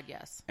 Oh God,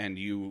 yes. And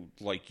you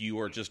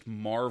are just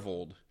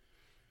marveled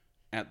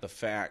at the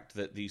fact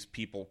that these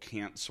people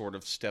can't sort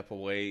of step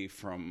away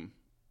from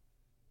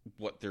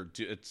what they're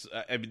doing.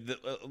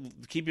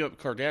 Keeping Up with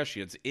the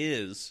Kardashians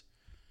is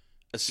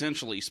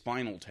essentially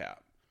Spinal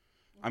Tap.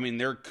 I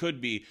mean,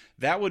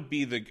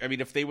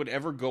 if they would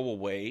ever go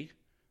away,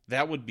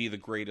 that would be the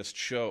greatest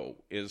show,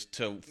 is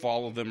to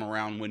follow them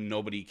around when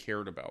nobody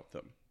cared about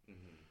them.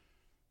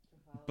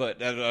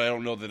 But I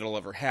don't know that it'll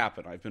ever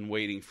happen. I've been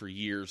waiting for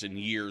years and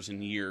years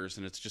and years,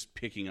 and it's just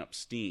picking up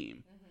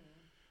steam.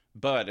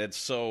 But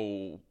it's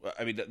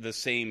the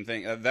same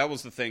thing. That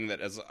was the thing that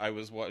because I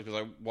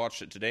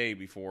watched it today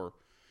before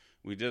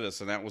we did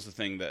this, and that was the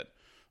thing that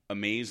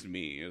amazed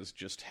me, is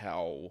just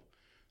how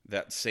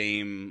that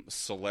same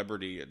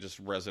celebrity, it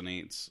just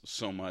resonates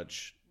so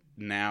much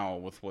now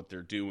with what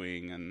they're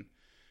doing, and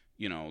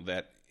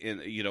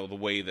the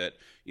way that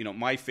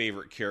my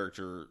favorite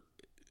character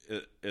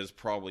is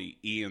probably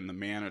Ian, the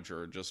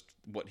manager, just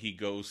what he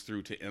goes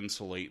through to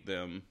insulate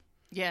them.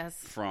 Yes.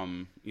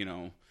 From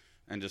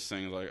and just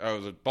saying like, "Oh,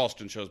 the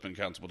Boston show's been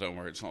canceled, but don't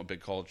worry, it's not a big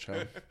college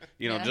town."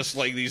 Just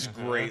like these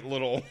great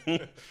little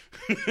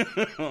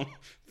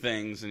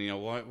things,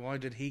 and why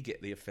did he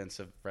get the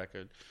offensive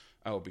record?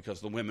 Oh, because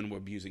the women were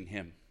abusing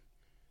him.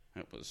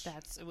 It was the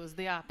opposite. It was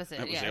the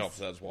opposite.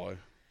 That's why.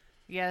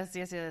 Yes.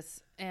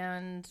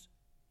 And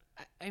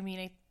I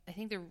mean, I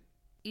think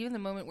even the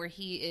moment where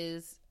he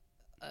is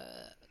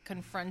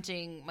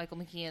confronting Michael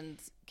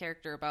McKean's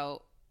character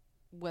about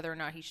whether or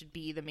not he should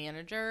be the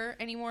manager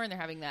anymore, and they're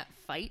having that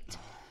fight.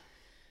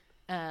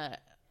 And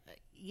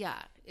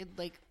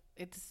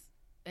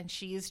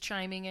she's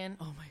chiming in.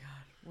 Oh my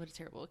God, what a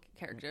terrible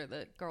character,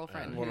 the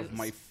girlfriend. One of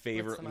my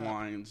favorite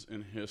lines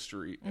in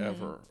history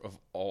ever of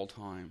all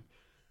time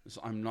is,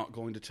 "I'm not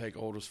going to take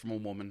orders from a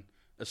woman,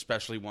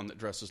 especially one that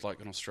dresses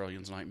like an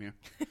Australian's nightmare.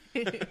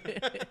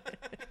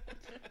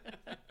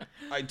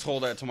 I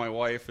told that to my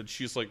wife, and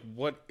she's like,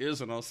 "What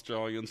is an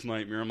Australian's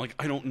nightmare?" I'm like,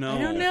 "I don't know."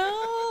 I don't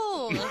know.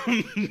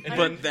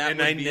 But that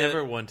and I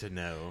never want to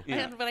know.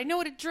 Yeah. But I know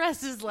what a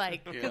dress is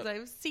like because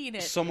I've seen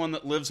it. Someone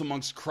that lives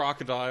amongst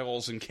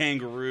crocodiles and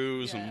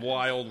kangaroos and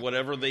wild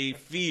whatever they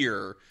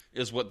fear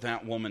is what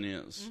that woman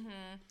is.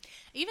 Mm-hmm.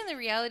 Even the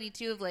reality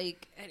too of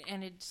like,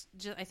 and it's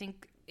just, I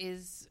think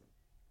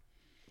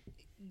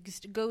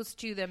goes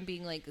to them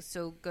being like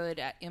so good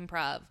at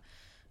improv.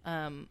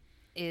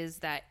 Is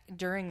that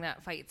during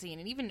that fight scene,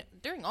 and even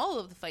during all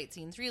of the fight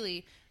scenes,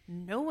 really,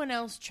 no one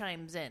else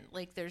chimes in.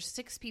 Like, there's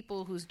 6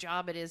 people whose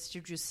job it is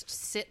to just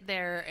sit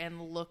there and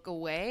look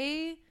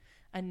away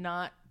and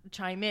not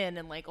chime in,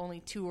 and like only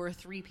 2 or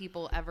 3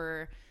 people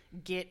ever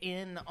get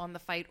in on the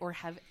fight or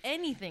have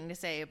anything to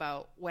say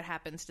about what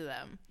happens to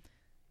them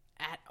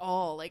at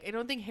all. Like, I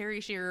don't think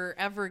Harry Shearer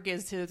ever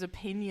gives his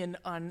opinion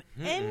on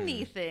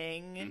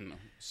anything. No.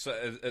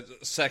 So,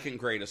 second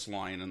greatest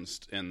line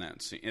in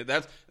that scene.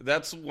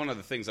 That's one of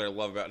the things that I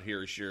love about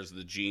Harry Shearer, is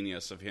the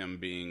genius of him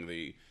being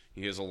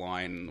he has a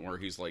line where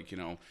he's like,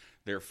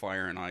 they're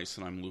fire and ice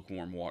and I'm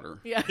lukewarm water.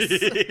 Yes.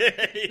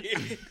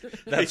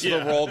 That's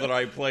the role that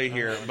I play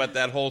here. But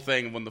that whole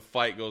thing, when the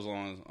fight goes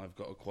on, I've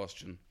got a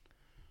question.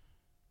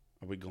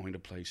 Are we going to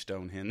play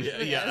Stonehenge?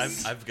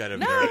 Yes. I've got a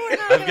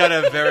we're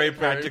not very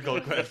practical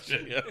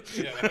question.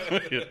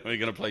 Are we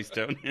going to play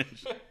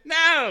Stonehenge?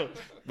 No!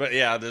 But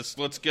yeah,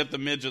 let's get the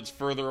midgets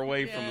further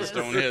away from the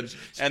Stonehenge,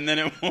 and then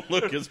it won't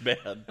look as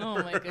bad.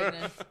 Oh my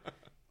goodness.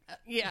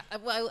 Yeah,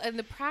 well, and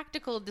the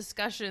practical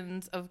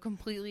discussions of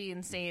completely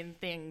insane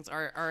things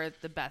are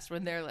the best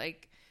when they're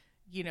like,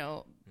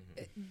 it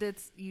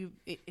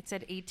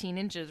said 18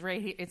 inches,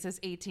 right? It says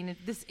 18.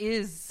 This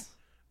is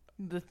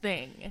the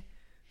thing.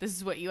 This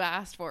is what you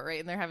asked for, right?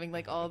 And they're having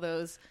like all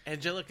those.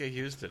 Angelica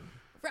Houston.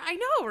 I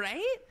know,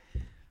 right?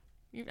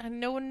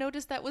 No one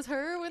noticed that was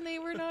her when they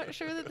were not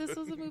sure that this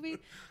was a movie.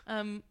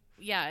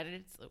 Yeah, and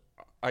it's.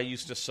 I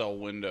used to sell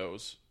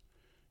windows,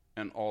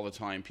 and all the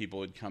time people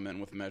would come in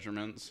with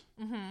measurements,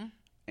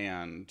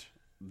 and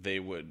they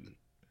would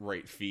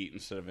write feet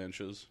instead of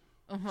inches.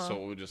 So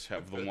it would just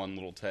have the one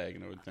little tag,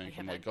 and I would think,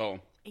 I'm like,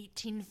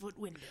 18-foot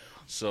window.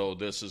 So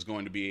this is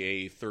going to be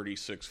a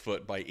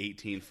 36-foot by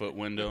 18-foot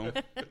window.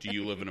 Do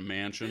you live in a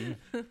mansion?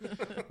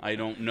 I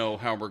don't know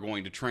how we're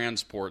going to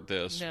transport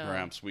this. No.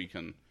 Perhaps we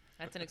can.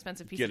 That's an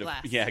expensive piece of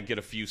glass. Get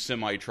a few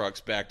semi-trucks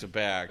back to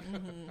back.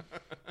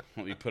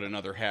 Let me put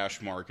another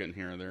hash mark in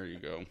here. There you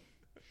go.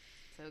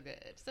 So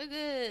good. So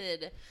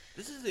good.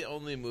 This is the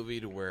only movie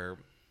to where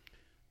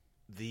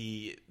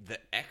the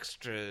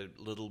extra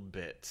little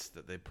bits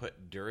that they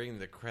put during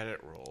the credit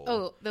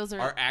roll those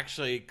are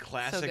actually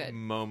classic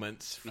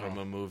moments from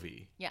a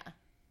movie. Yeah.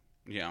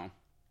 Yeah.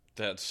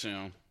 That's,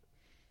 Do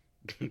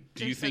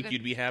you think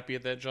you'd be happy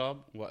at that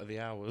job? What are the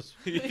hours?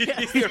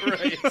 You're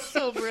right.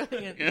 So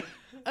brilliant. Yeah.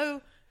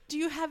 Oh, do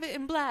you have it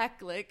in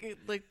black? Like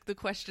the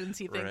questions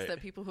he thinks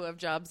that people who have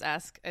jobs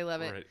ask. I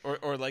love it. Right.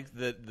 Or like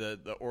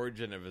the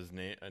origin of his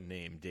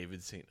name,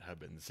 David St.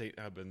 Hubbins. St.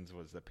 Hubbins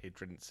was the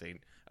patron saint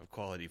of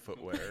quality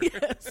footwear.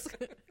 Yes.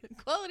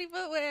 Quality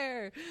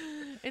footwear.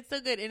 It's so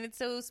good, and it's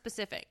so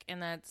specific,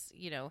 and that's,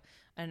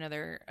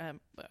 another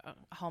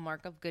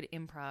hallmark of good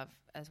improv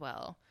as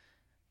well.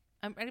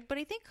 But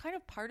I think kind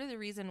of part of the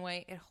reason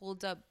why it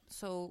holds up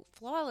so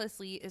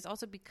flawlessly is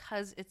also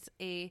because it's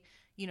a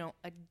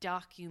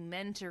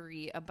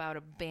documentary about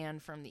a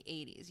band from the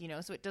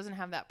 80s, so it doesn't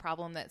have that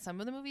problem that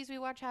some of the movies we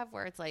watch have,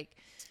 where it's like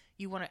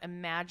you want to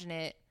imagine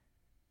it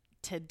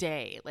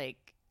today. Like,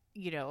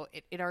 it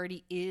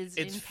already is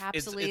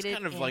encapsulated it's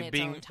kind of in like its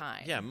own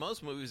time. Yeah,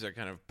 most movies are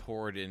kind of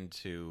poured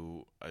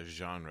into a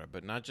genre,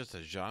 but not just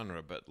a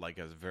genre, but like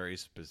a very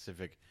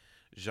specific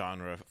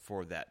genre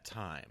for that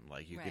time.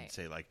 Like you could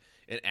say like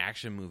an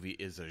action movie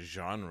is a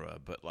genre,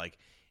 but like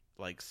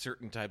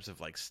certain types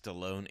of like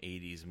Stallone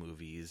 80s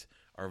movies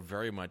are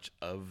very much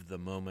of the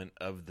moment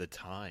of the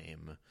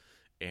time,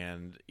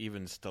 and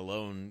even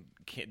Stallone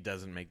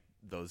doesn't make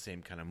those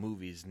same kind of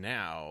movies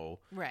now,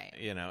 right?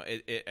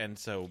 And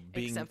so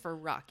except for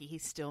Rocky, he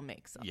still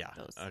makes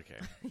those. Okay,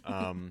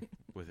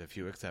 with a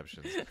few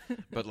exceptions,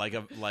 but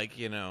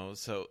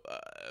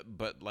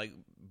but like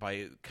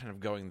by kind of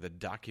going the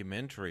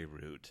documentary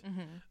route,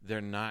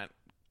 they're not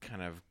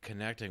kind of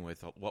connecting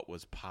with what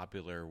was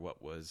popular,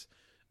 what was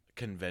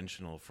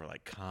conventional for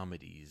like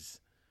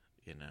comedies,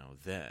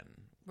 then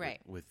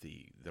with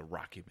the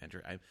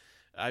rockumentary.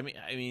 I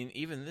mean,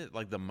 even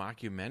like the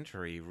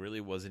mockumentary really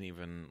wasn't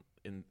even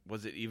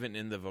was it even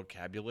in the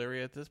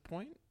vocabulary at this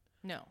point?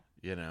 No.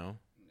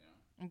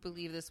 I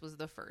believe this was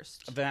the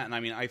first. That, and I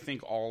mean, I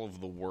think all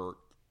of the work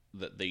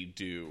that they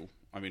do,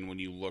 I mean, when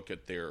you look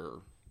at their,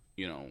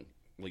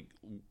 like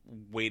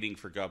Waiting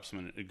for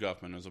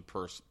Guffman is a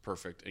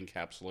perfect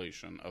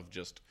encapsulation of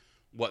just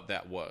what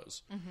that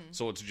was.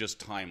 So it's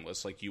just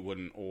timeless, like you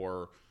wouldn't,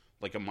 or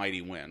like A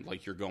Mighty Wind,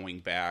 like you're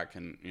going back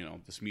and,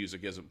 this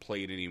music isn't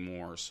played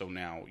anymore, so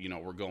now,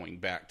 we're going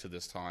back to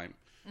this time.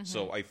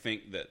 So I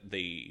think that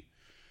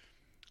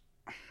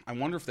I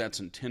wonder if that's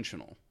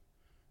intentional,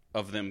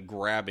 of them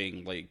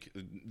grabbing, like,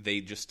 they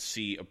just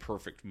see a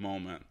perfect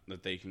moment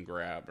that they can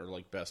grab, or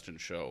like Best in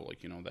Show, like,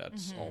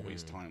 that's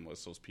always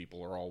timeless. Those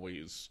people are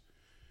always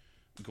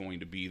going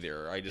to be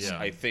there.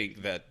 I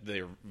think that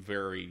they're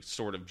very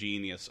sort of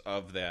genius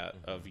of that,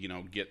 of,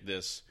 get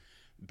this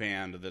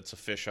band that's a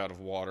fish out of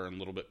water and a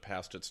little bit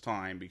past its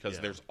time, because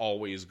there's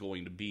always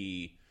going to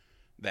be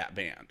that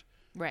band.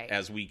 Right.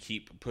 As we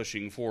keep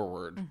pushing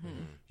forward,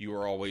 you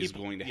are always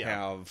going to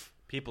have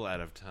people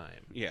out of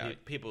time. Yeah.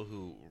 People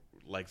who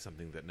like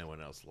something that no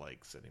one else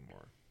likes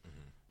anymore.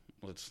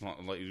 Well, it's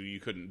not like you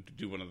couldn't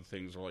do one of the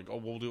things where, like, oh,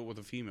 we'll do it with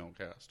a female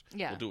cast.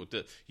 Yeah. We'll do it with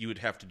this. You would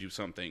have to do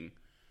something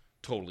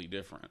totally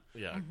different.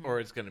 Yeah. Or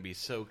it's going to be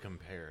so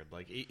compared.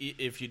 Like,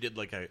 if you did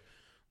like a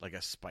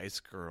Spice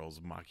Girls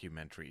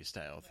mockumentary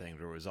style thing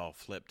where it was all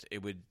flipped,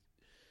 it would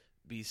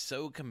be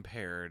so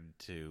compared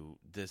to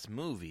this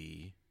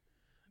movie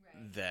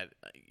that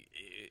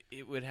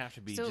it would have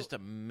to be just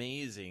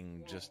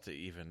amazing just to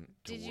even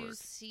to Did work. you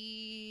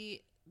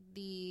see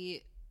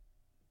the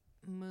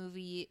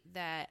movie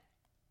that...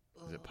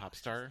 Is it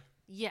Popstar?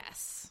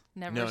 Yes.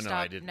 No,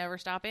 I didn't. Never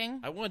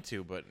Stopping? I want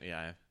to, but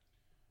yeah.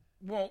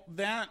 Well,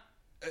 that...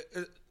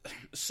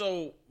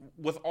 so,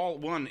 with all...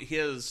 One,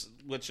 his...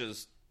 Which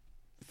is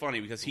funny,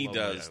 because he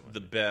does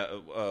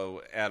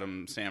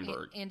Adam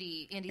Sandberg.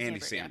 Andy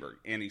Sandberg.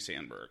 Yeah. Andy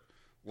Sandberg.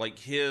 Like,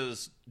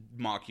 his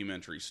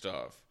mockumentary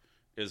stuff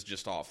is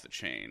just off the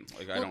chain.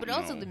 Like, I don't know. But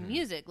also the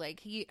music.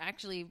 Like, he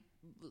actually...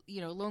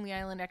 Lonely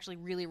Island actually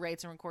really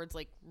writes and records,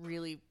 like,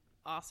 really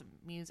awesome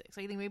music.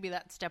 So I think maybe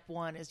that's step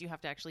one, is you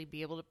have to actually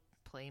be able to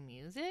play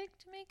music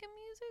to make a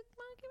music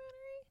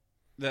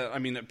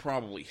mockumentary. That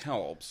probably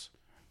helps.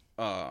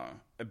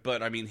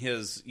 But I mean,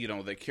 his,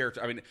 the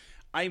character. I mean,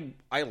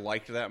 I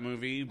liked that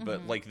movie,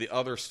 but like the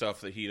other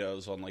stuff that he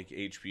does on like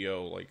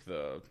HBO, like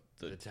the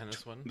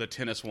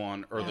tennis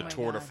one, or the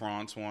Tour de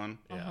France one.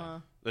 Yeah,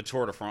 the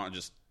Tour de France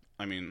just.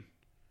 I mean,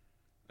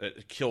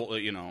 it killed.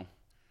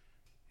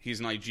 He's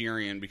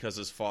Nigerian because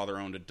his father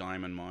owned a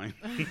diamond mine.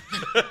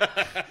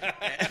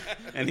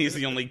 And he's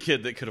the only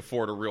kid that could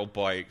afford a real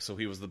bike, so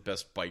he was the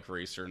best bike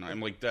racer. And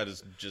I'm like, that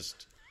is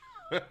just,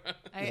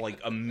 like,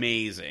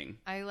 amazing.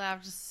 I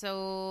laughed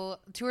so...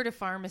 Tour de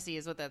Pharmacy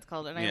is what that's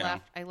called. And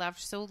I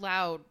laughed so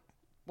loud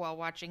while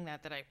watching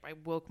that I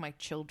woke my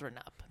children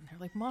up. And they're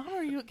like, Mom,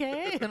 are you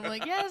okay? And I'm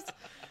like, yes.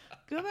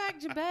 Go back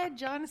to bed.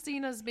 John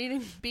Cena's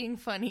being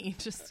funny.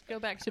 Just go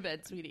back to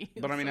bed, sweetie.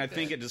 But I mean, I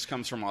think it just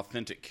comes from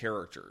authentic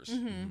characters.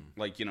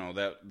 Like,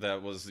 that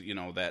was,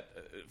 that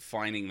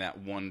finding that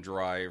one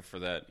drive for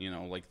that,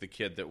 like the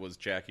kid that was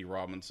Jackie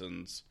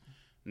Robinson's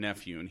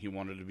nephew, and he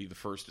wanted to be the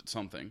first at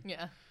something.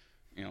 Yeah.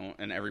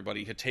 And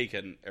everybody had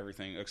taken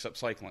everything except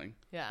cycling.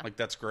 Yeah. Like,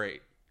 that's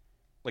great.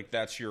 Like,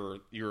 that's your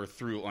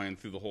through line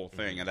through the whole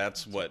thing. And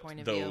that's what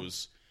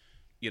those,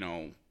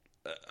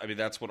 I mean,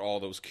 that's what all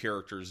those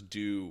characters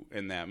do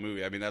in that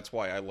movie. I mean, that's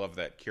why I love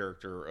that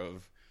character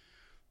of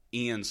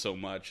Ian so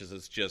much, is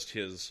it's just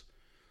his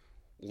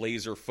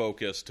laser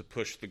focus to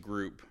push the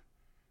group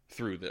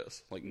through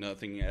this. Like,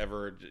 nothing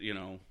ever,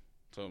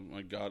 so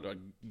I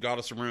got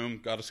us a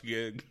room, got us a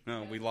gig.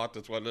 We locked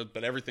us,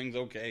 but everything's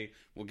okay.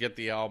 We'll get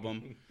the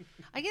album.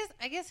 I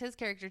guess his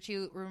character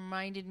too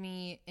reminded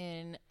me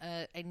in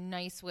a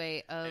nice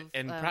way of,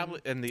 and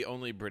the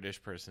only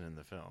British person in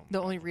the film,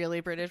 the only really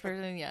British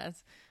person,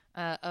 yes.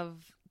 Of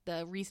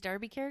the Rhys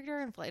Darby character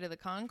in Flight of the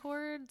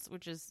Conchords,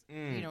 which is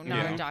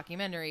not a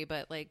documentary,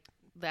 but like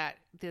that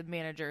the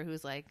manager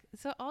who's like,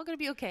 "It's all gonna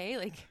be okay.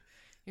 Like,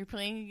 you're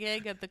playing a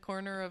gig at the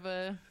corner of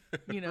a,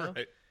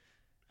 right.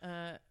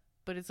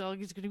 But it's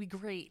gonna be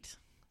great.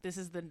 This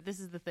is the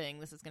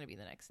thing. This is gonna be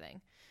the next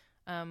thing."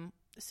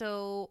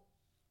 So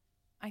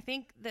I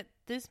think that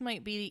this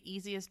might be the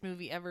easiest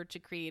movie ever to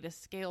create a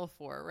scale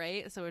for,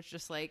 right? So it's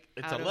just like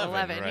it's out 11, of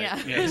 11, right? yeah.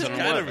 It's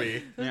gotta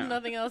be. There's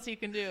nothing else you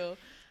can do.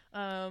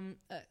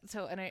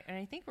 So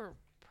I think we're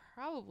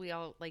probably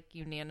all like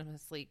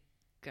unanimously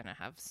gonna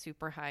have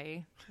super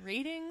high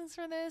ratings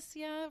for this.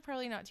 Yeah,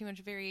 probably not too much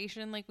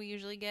variation like we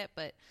usually get,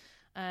 but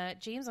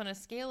James, on a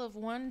scale of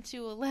 1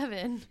 to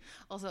 11,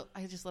 also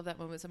I just love that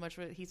moment so much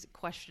where he's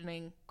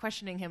questioning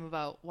him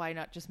about why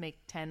not just make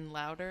 10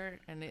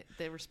 louder, and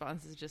the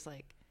response is just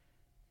like,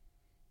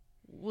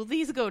 will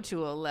these go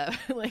to 11?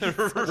 Like,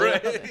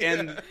 right.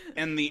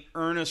 And the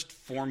earnest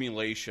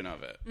formulation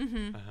of it.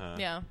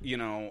 Yeah.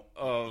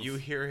 You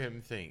hear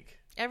him think.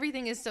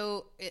 Everything is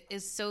so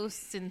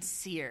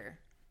sincere.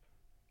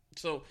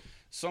 So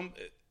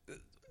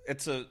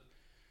it's a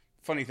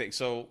funny thing.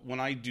 So when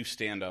I do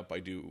stand up, I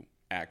do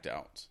act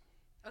outs.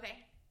 Okay.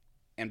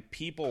 And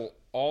people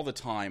all the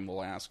time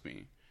will ask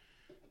me,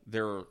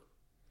 they'll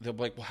be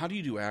like, well, how do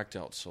you do act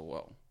outs so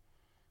well?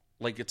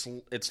 Like,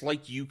 it's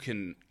like you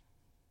can,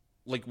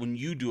 like, when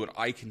you do it,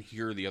 I can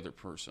hear the other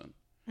person.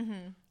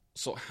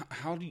 So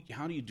how do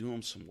you do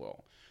them so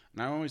well?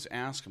 And I always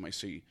ask them, I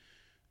say,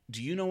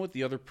 do you know what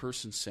the other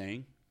person's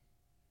saying?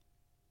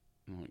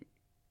 I'm like,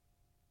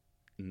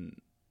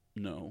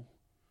 no.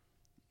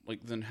 Like,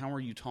 then how are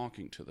you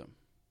talking to them?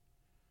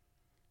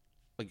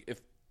 Like, if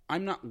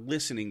I'm not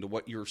listening to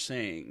what you're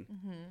saying.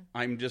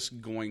 I'm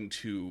just going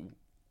to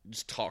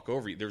just talk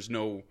over you. There's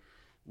no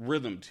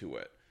rhythm to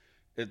it.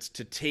 It's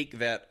to take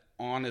that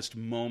honest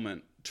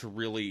moment to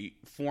really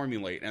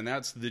formulate, and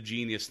that's the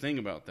genius thing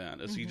about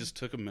that is he just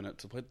took a minute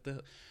to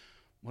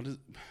why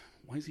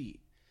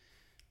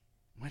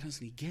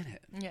doesn't he get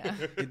it? Yeah.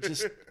 It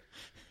just,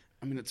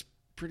 I mean, it's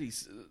pretty,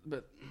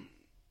 but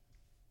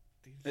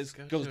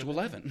it goes to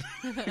 11.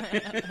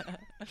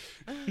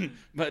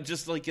 But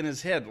just like in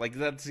his head, like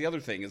that's the other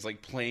thing, is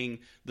like playing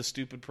the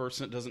stupid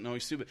person that doesn't know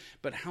he's stupid.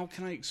 But how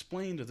can I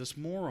explain to this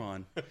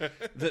moron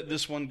that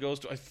this one goes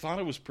to, I thought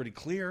it was pretty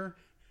clear.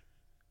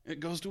 It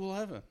goes to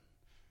 11.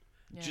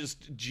 Yeah.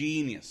 Just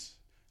genius.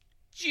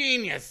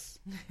 Genius!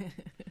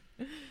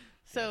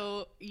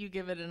 So you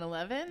give it an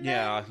 11?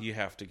 Yeah, you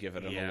have to give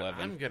it an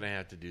 11. I'm going to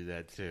have to do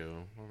that too.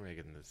 We're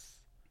making this.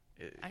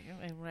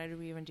 Why do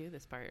we even do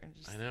this part?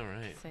 I know,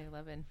 right? Say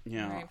 11.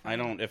 Yeah, right, I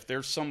don't. If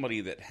there's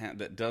somebody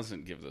that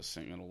doesn't give this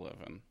thing an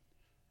 11,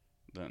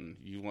 then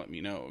you let me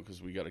know,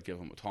 because we got to give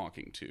them a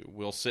talking to.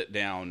 We'll sit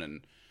down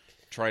and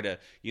try to,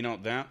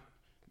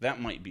 that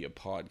might be a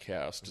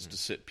podcast, just to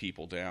sit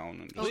people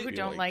down and who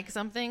don't like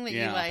something that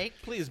you like.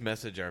 Please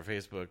message our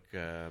Facebook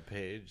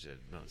page.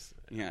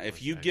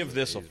 If you give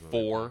this a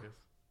 4.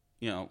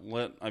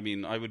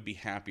 I would be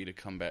happy to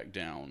come back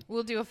down.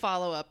 We'll do a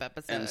follow-up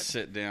episode. And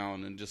sit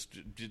down and just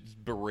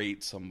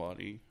berate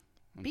somebody.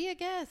 Be a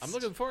guest. I'm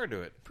looking forward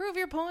to it. Prove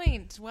your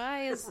point.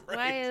 Why is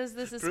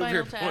this a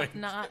Spinal Tap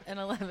not an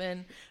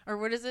 11? Or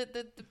what is it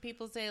that the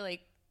people say,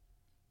 like,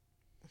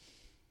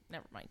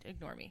 never mind,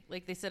 ignore me.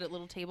 Like, they sit at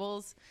little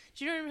tables.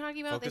 Do you know what I'm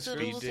talking about? They sit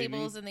at little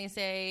tables and they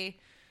say,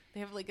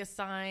 they have like a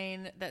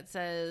sign that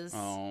says,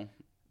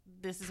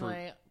 this is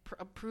my...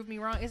 prove me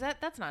wrong.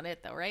 That's not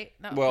it though, right?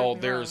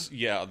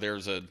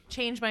 There's a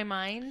change my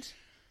mind.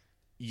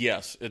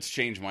 Yes, it's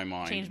change my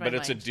mind.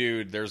 It's a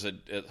dude.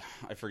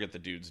 I forget the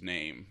dude's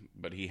name,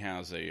 but he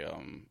has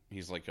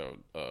he's like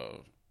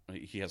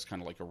he has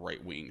kind of like a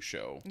right wing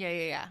show.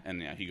 Yeah.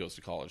 And he goes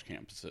to college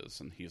campuses,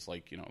 and he's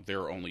like,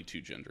 there are only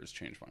 2 genders.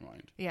 Change my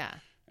mind. Yeah.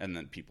 And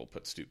then people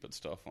put stupid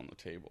stuff on the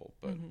table,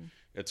 but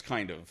it's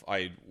kind of,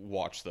 I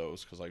watch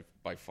those because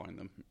I find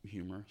them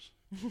humorous.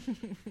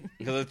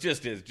 Because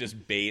it's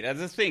just bait. And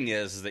the thing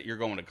is that you're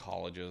going to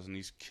colleges, and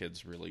these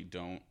kids really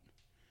don't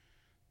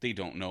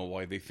know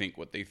why they think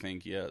what they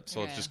think yet.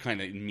 So it's just kind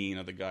of mean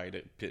of the guy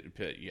to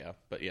pit. Yeah,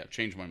 but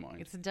change my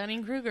mind. It's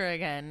Dunning-Kruger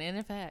again, in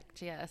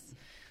effect. Yes.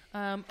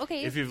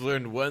 Okay. If you've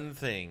learned one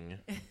thing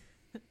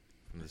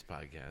from this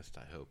podcast,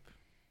 I hope.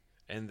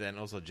 And then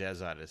also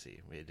Jazz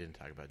Odyssey. We didn't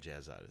talk about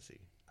Jazz Odyssey.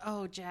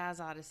 Oh,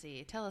 Jazz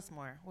Odyssey. Tell us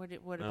more. What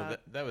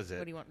about that was it.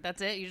 What do you want?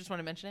 That's it? You just want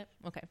to mention it?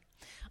 Okay.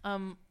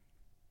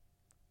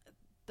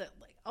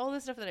 All the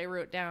stuff that I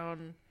wrote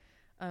down,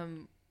 I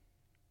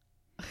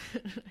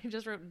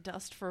just wrote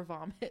dust for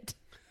vomit.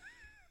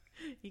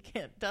 You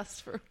can't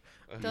dust for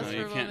vomit.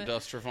 You can't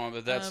dust for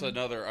vomit. That's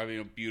another,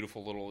 a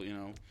beautiful little,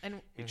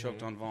 and he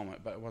choked on vomit,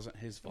 but it wasn't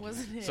his vomit.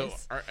 So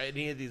are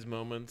any of these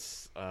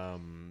moments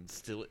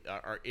still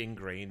are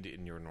ingrained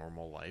in your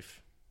normal life?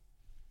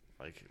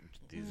 Like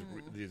these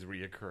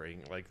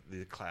reoccurring, like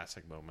the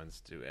classic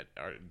moments,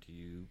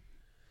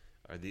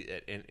 are the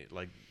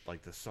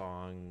like the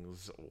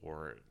songs,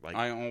 or like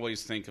I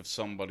always think of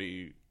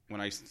somebody when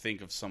I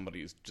think of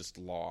somebody who's just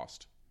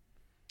lost.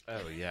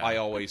 Oh yeah. I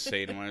always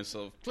say to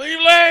myself,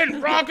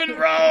 Cleveland, rock and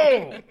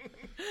roll,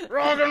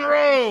 rock and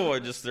roll.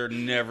 They're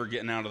never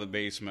getting out of the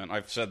basement.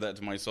 I've said that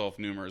to myself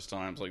numerous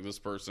times. Like, this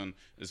person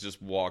is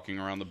just walking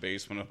around the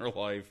basement of their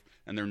life,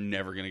 and they're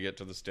never going to get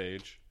to the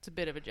stage. It's a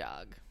bit of a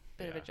jog.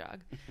 I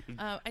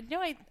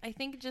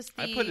think just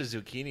I put a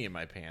zucchini in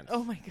my pants.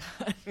 Oh my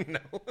god.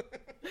 No.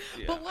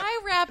 Yeah. But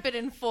why wrap it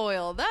in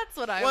foil? That's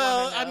what I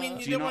want to know. I mean,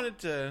 you don't want it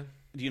to...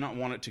 Do you not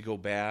want it to go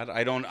bad?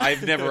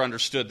 I've never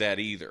understood that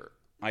either.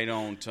 I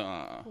don't...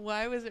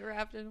 Why was it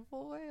wrapped in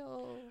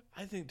foil?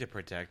 I think to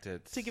protect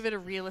it. To give it a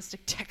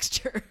realistic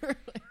texture.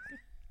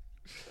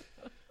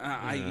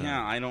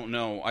 I don't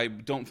know. I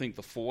don't think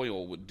the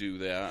foil would do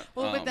that.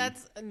 Well, but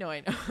that's... No, I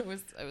know.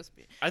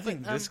 I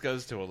think this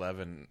goes to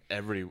 11.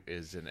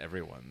 Is in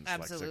everyone's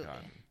lexicon.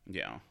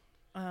 Yeah.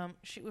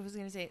 What was I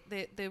going to say?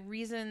 The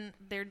reason,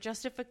 their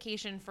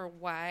justification for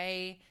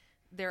why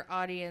their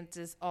audience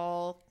is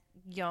all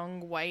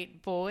young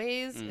white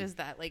boys is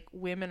that, like,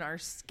 women are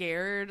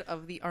scared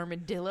of the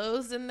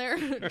armadillos in their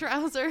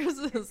trousers.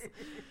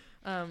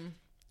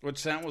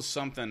 Which that was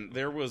something.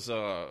 There was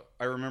I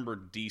remember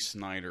Dee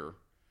Snider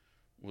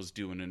was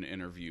doing an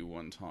interview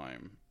one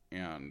time,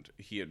 and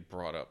he had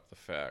brought up the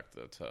fact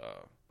that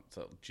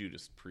the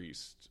Judas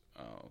Priest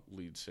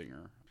lead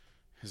singer,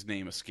 his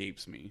name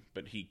escapes me,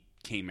 but he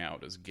came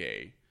out as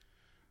gay.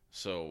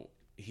 So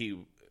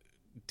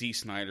Dee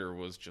Snider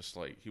was just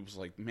like, he was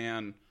like,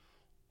 man,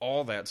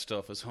 all that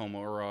stuff is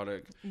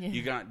homoerotic. Yeah.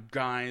 You got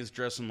guys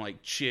dressing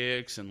like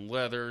chicks and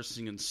leather,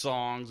 singing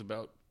songs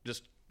about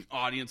just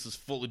audience is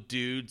full of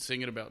dudes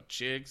singing about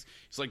chicks.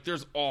 He's like,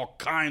 there's all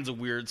kinds of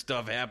weird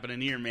stuff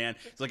happening here, man.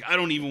 It's like, I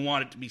don't even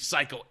want it to be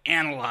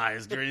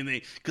psychoanalyzed or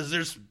anything because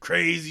there's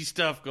crazy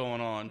stuff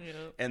going on. Yep.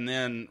 And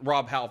then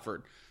Rob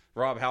Halford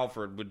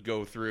would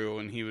go through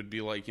and he would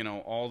be like,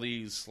 all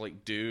these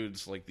like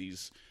dudes, like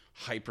these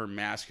hyper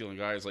masculine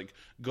guys, like,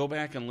 go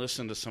back and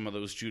listen to some of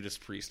those Judas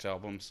Priest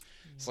albums.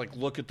 It's like,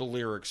 look at the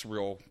lyrics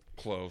real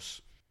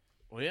close.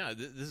 Well, yeah,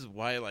 this is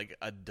why like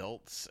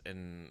adults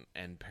and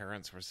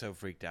parents were so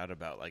freaked out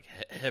about like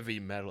heavy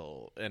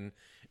metal, and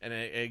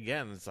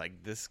again, it's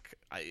like this.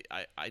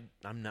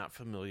 I'm not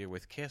familiar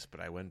with Kiss, but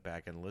I went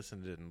back and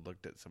listened and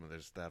looked at some of their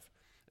stuff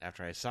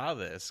after I saw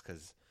this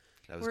because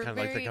that was kind of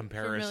like the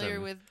comparison. We're familiar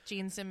with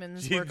Gene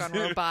Simmons' work on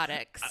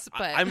robotics,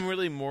 but I'm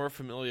really more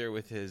familiar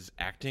with his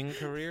acting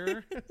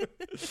career.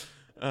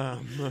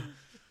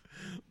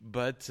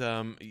 But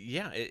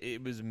yeah,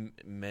 it was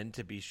meant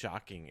to be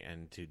shocking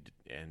and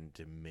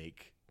to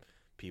make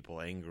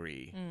people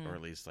angry, or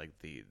at least like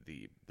the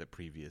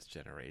previous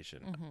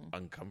generation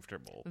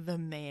uncomfortable. The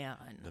man.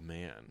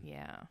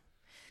 Yeah.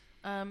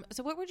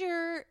 So, what would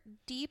your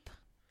deep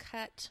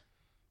cut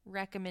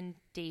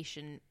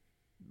recommendation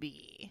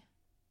be?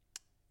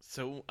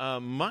 So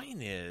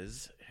mine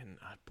is, and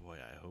boy,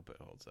 I hope it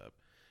holds up.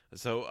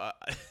 So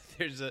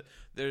there's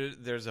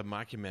a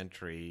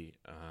mockumentary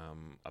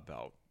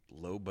about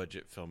low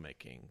budget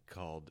filmmaking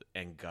called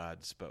 "And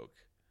God Spoke."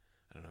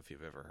 I don't know if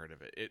you've ever heard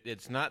of it.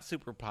 It's not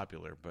super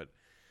popular, but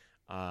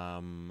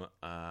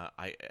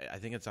I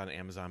think it's on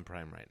Amazon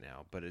Prime right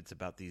now. But it's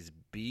about these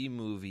B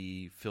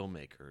movie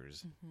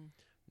filmmakers,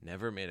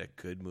 never made a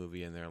good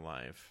movie in their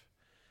life,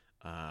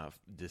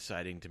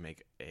 deciding to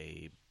make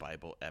a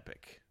Bible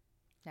epic.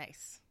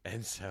 Nice.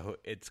 And so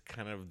it's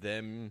kind of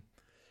them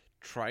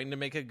trying to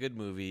make a good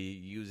movie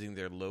using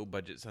their low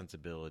budget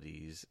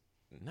sensibilities,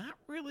 not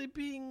really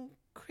being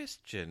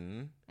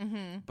Christian,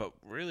 but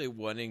really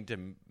wanting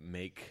to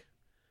make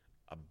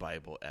a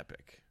Bible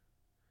epic,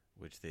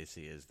 which they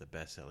see as the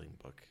best-selling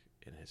book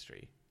in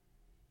history.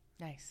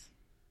 Nice.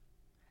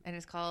 And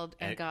it's called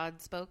And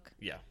God Spoke?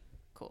 Yeah.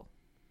 Cool.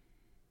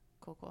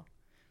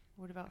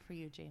 What about for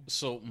you, James?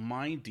 So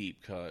my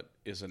deep cut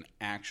is an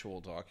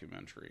actual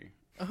documentary.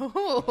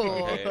 Oh,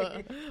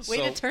 okay. Way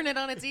to turn it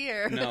on its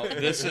ear. No,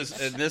 this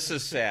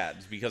is sad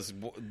because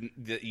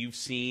you've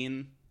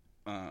seen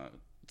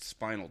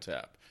Spinal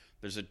Tap.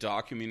 There's a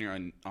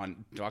documentary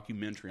on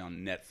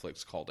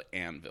Netflix called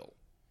Anvil.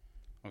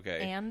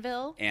 Okay.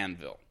 Anvil.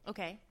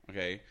 Okay.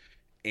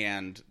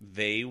 And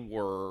they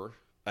were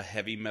a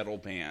heavy metal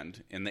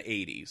band in the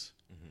 80s.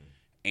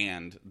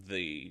 And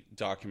the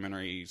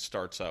documentary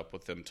starts up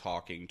with them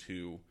talking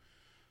to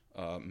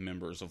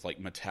members of like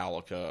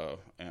Metallica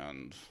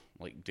and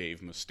like Dave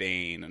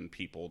Mustaine and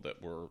people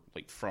that were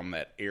like from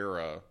that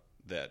era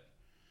that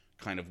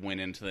kind of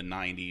went into the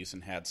 90s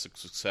and had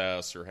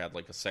success or had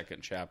like a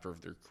second chapter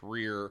of their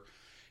career.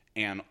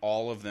 And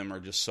all of them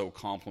are just so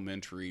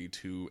complimentary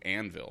to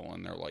Anvil.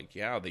 And they're like,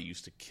 yeah, they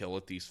used to kill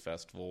at these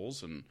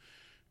festivals and,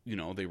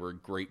 they were a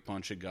great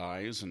bunch of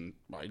guys. And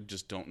I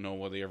just don't know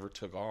why they ever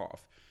took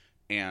off.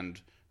 And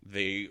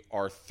they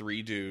are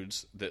 3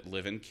 dudes that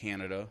live in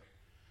Canada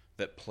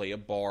that play a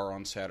bar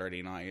on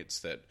Saturday nights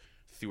that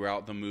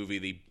throughout the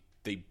movie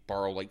they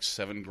borrow like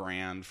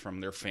 $7,000 from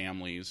their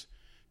families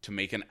to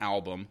make an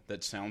album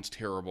that sounds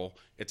terrible.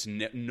 It's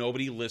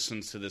nobody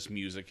listens to this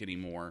music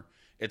anymore.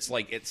 It's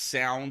like it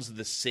sounds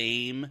the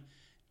same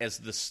as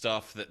the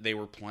stuff that they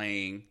were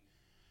playing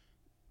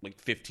like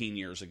 15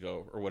 years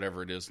ago or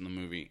whatever it is in the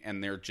movie.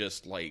 And they're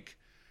just like,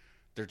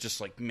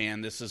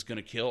 man, this is going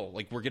to kill.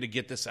 Like, we're going to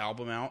get this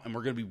album out and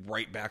we're going to be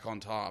right back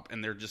on top.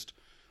 And they're just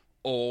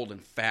old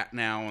and fat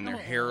now and their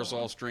hair is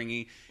all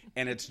stringy.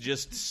 And it's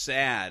just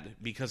sad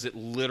because it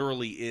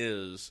literally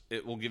is.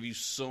 It will give you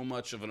so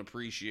much of an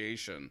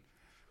appreciation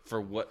for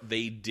what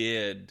they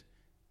did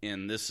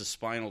in This Is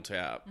Spinal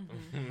Tap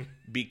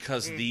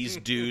because these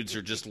dudes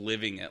are just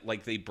living it.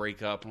 Like, they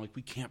break up and like,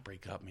 we can't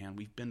break up, man.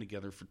 We've been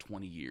together for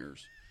 20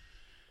 years.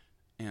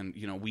 And,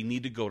 we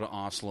need to go to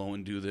Oslo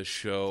and do this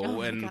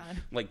show. And,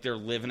 like, they're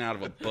living out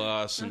of a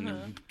bus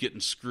and getting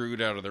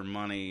screwed out of their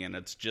money. And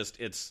it's just,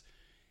 it's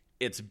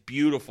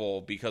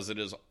beautiful because it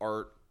is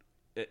art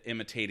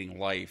imitating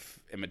life,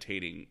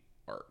 imitating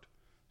art.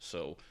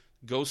 So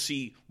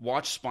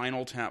watch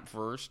Spinal Tap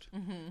first,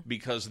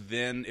 because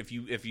then if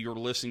you're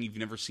listening, you've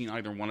never seen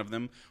either one of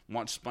them,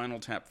 watch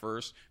Spinal Tap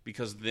first,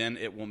 because then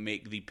it will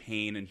make the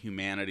pain and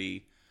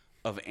humanity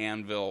of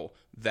Anvil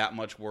that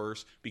much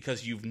worse,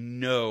 because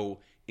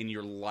in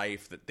your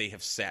life that they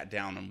have sat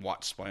down and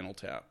watched Spinal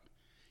Tap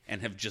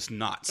and have just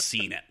not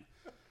seen it.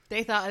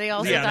 They thought it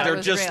was real.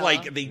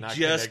 They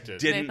just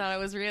didn't. They thought it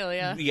was real,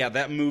 yeah. Yeah,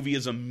 that movie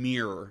is a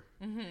mirror,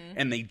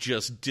 and they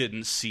just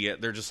didn't see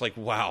it. They're just like,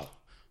 wow,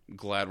 I'm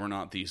glad we're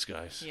not these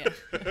guys. Yeah.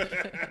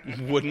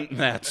 Wouldn't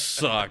that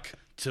suck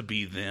to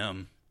be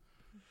them?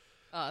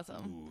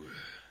 Awesome.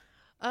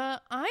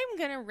 I'm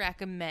going to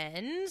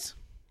recommend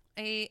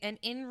an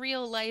in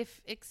real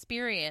life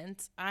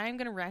experience. I'm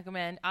going to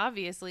recommend,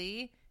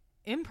 obviously,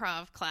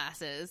 improv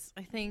classes.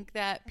 I think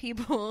that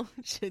people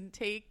should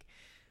take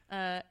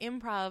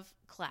improv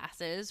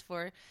classes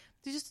for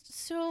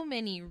just so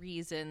many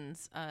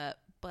reasons.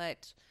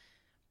 But,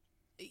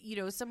 you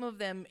know, some of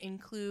them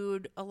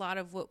include a lot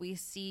of what we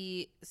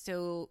see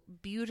so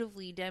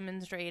beautifully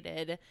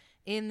demonstrated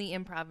in the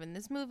improv in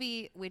this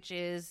movie, which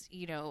is,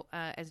 you know,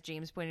 as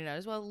James pointed out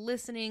as well,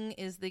 listening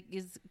is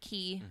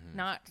key,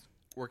 not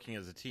working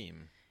as a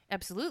team.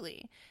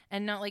 Absolutely.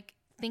 And not like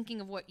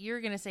thinking of what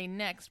you're going to say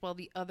next while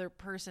the other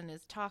person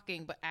is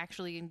talking, but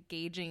actually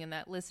engaging in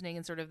that listening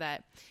and sort of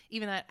that,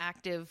 even that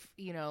active,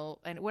 you know,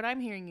 and what I'm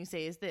hearing you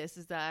say is this,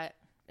 is that,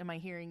 am I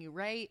hearing you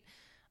right?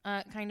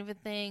 Kind of a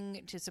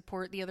thing to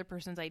support the other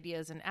person's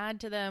ideas and add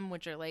to them,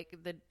 which are like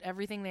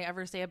everything they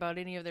ever say about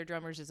any of their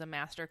drummers is a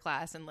master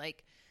class and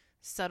like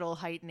subtle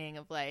heightening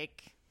of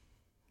like,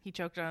 he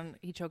choked on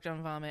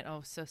vomit.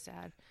 Oh, so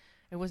sad.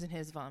 It wasn't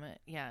his vomit.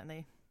 Yeah.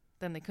 And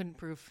then they couldn't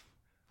prove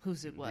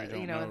whose it was,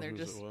 you know, and they're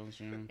just,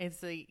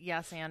 it's the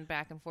yes and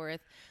back and forth.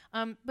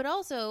 But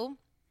also,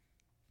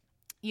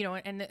 you know,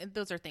 and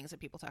those are things that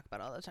people talk about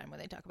all the time when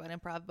they talk about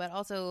improv, but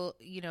also,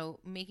 you know,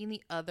 making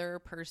the other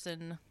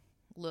person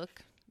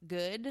look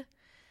good,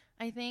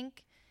 I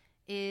think,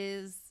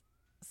 is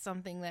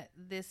something that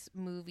this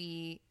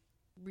movie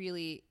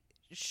really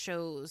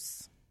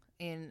shows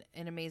in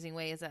an amazing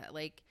way, is that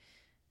like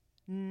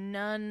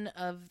none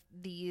of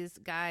these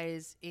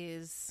guys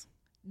is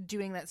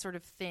doing that sort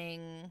of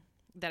thing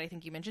that I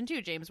think you mentioned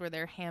too, James, where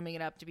they're hamming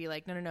it up to be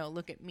like, no,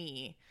 look at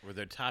me. Where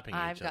they're topping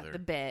I've each other. got the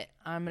bit.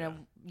 I'm going to,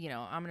 you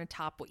know, I'm going to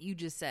top what you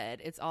just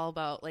said. It's all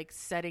about like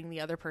setting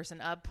the other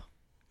person up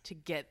to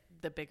get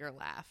the bigger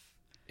laugh.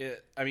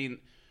 I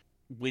mean,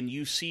 when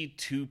you see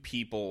two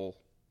people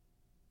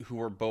who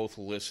are both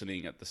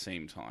listening at the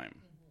same time,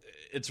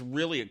 it's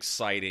really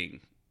exciting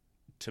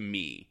to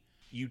me.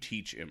 You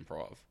teach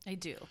improv. I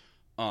do.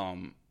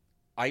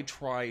 I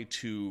try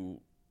to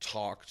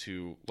talk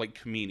to like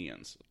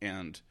comedians,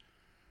 and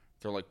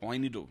they're like, well, I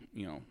need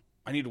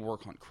to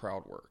work on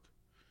crowd work.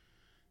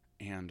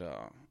 And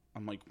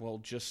I'm like, well,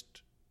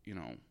 just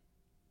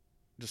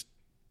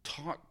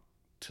talk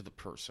to the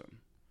person.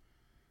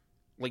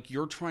 Like,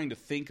 you're trying to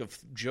think of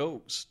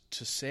jokes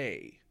to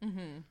say.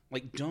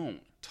 Like,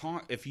 don't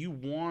talk. If you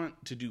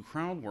want to do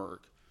crowd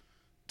work,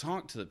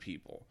 talk to the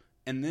people.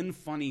 And then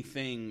funny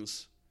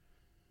things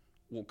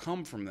will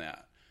come from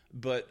that.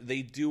 But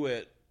they do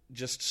it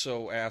just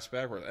so ass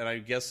backwards. And I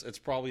guess it's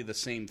probably the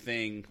same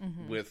thing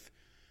with,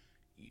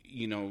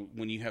 you know,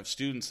 when you have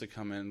students that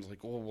come in, it's like,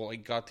 oh, well, I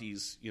got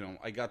these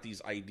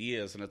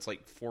ideas, and it's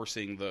like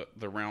forcing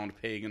the round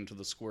peg into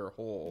the square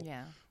hole.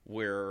 Yeah.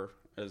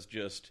 Whereas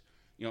just,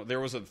 you know,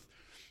 there was a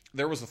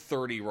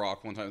 30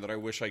 Rock one time that I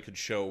wish I could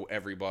show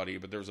everybody,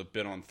 but there was a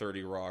bit on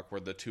 30 Rock where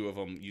the two of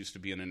them used to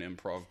be in an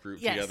improv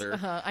group together.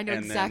 I know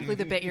exactly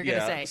the bit you're going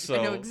to say.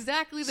 I know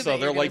exactly the bit So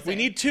they're like, we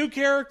need two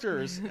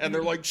characters. And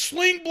they're like,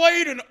 Sling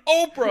Blade and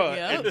Oprah.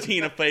 Yep. And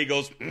Tina Fey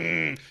goes,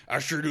 I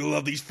sure do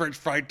love these French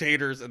fried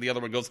taters. And the other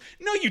one goes,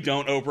 no, you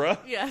don't, Oprah.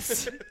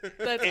 Yes.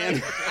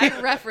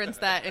 I reference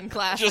that in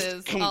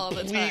classes all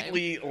the time.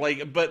 Completely,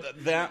 like,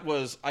 but that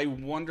was, I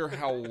wonder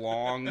how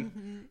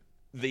long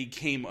they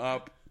came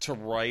up to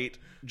write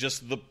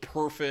just the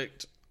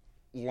perfect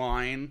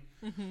line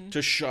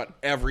to shut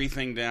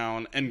everything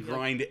down and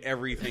grind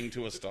everything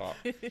to a stop.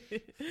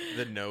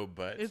 The no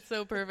but. It's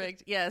so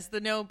perfect. Yes,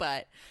 the no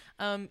but.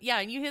 Yeah,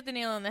 and you hit the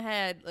nail on the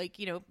head. Like,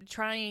 you know,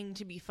 trying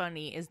to be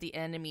funny is the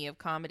enemy of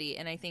comedy.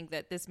 And I think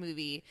that this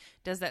movie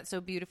does that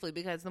so beautifully,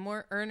 because the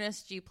more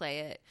earnest you play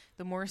it,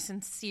 the more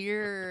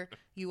sincere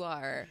you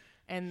are.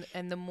 And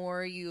the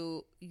more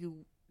you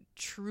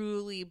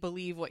truly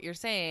believe what you're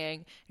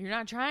saying. You're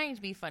not trying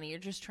to be funny, you're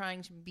just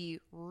trying to be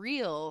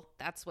real.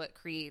 That's what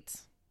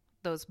creates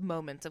those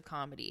moments of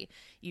comedy.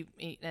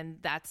 And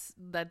that's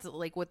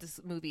like what this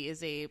movie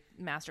is, a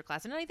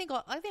masterclass. And I think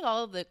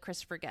all of the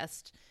Christopher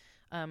Guest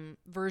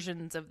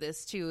versions of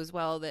this too as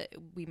well, that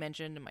we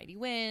mentioned, Mighty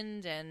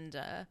Wind and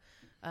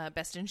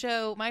Best in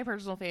Show, my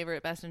personal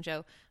favorite, Best in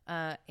Show,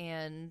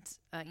 and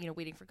you know,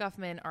 Waiting for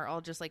Guffman, are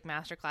all just like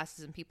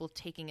masterclasses and people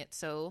taking it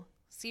so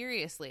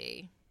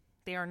seriously.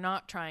 They are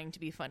not trying to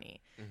be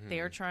funny. They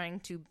are trying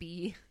to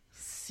be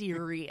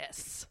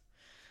serious.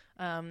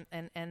 And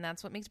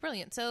that's what makes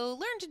brilliant. So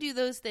learn to do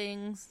those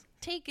things.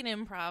 Take an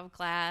improv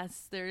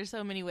class. There are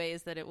so many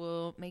ways that it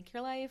will make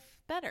your life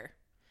better.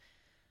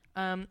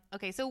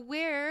 Okay, so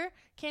where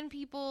can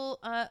people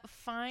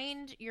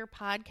find your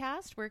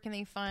podcast? Where can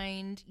they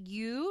find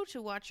you to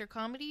watch your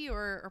comedy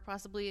or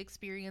possibly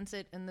experience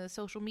it in the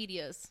social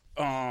medias?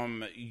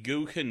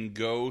 You can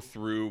go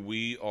through,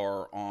 we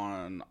are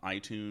on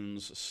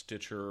iTunes,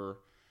 Stitcher,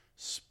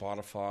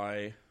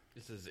 Spotify.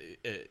 This is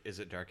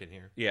It Dark in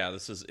Here? Yeah,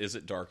 this is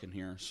It Dark in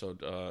Here?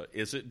 So,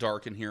 Is It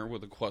Dark in Here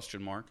with a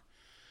question mark.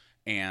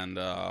 And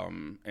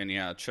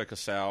yeah, check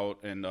us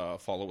out and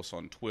follow us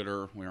on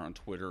Twitter. We're on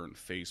Twitter and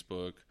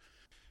Facebook.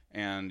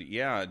 And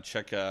yeah,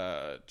 check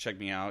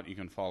me out. You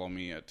can follow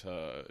me at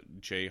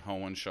Jay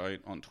Hohenscheit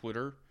on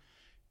Twitter.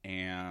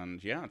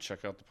 And yeah,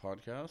 check out the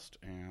podcast.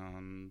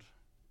 And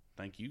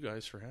thank you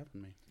guys for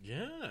having me.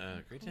 Yeah,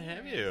 great to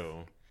have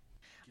you.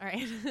 All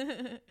right.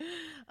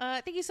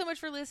 Thank you so much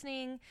for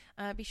listening.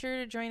 Be sure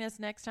to join us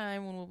next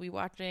time when we'll be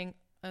watching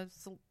a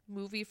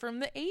movie from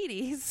the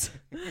 80s.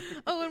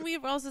 Oh, and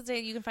we've also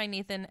said you can find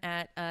Nathan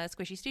at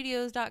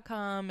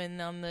squishystudios.com,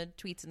 and on the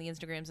tweets and the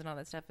Instagrams and all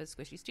that stuff is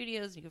Squishy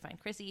Studios. You can find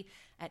Chrissy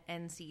at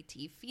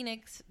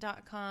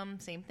nctphoenix.com,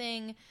 same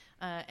thing,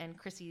 and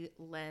Chrissy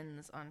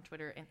Lens on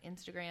Twitter and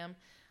Instagram.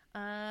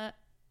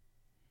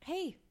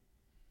 Hey,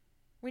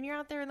 when you're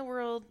out there in the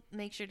world,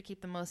 make sure to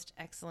keep the most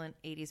excellent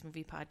 80s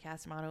movie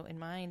podcast motto in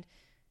mind: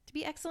 to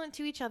be excellent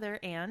to each other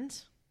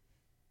and...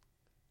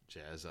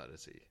 Jazz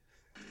Odyssey.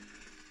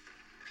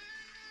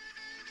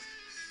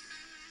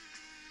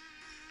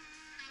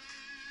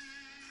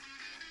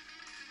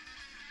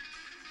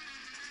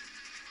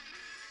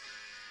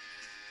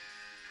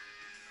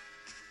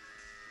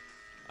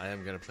 I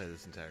am going to play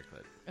this entire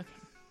clip. Okay.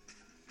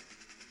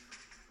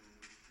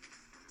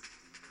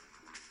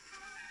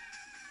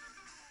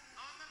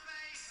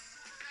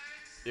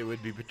 It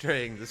would be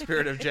betraying the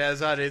spirit of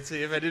Jazz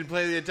Odyssey if I didn't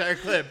play the entire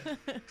clip.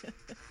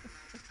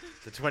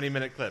 The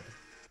 20-minute clip.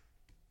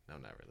 No,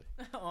 not really.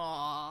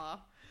 Aww.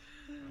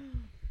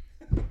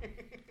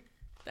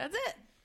 That's it.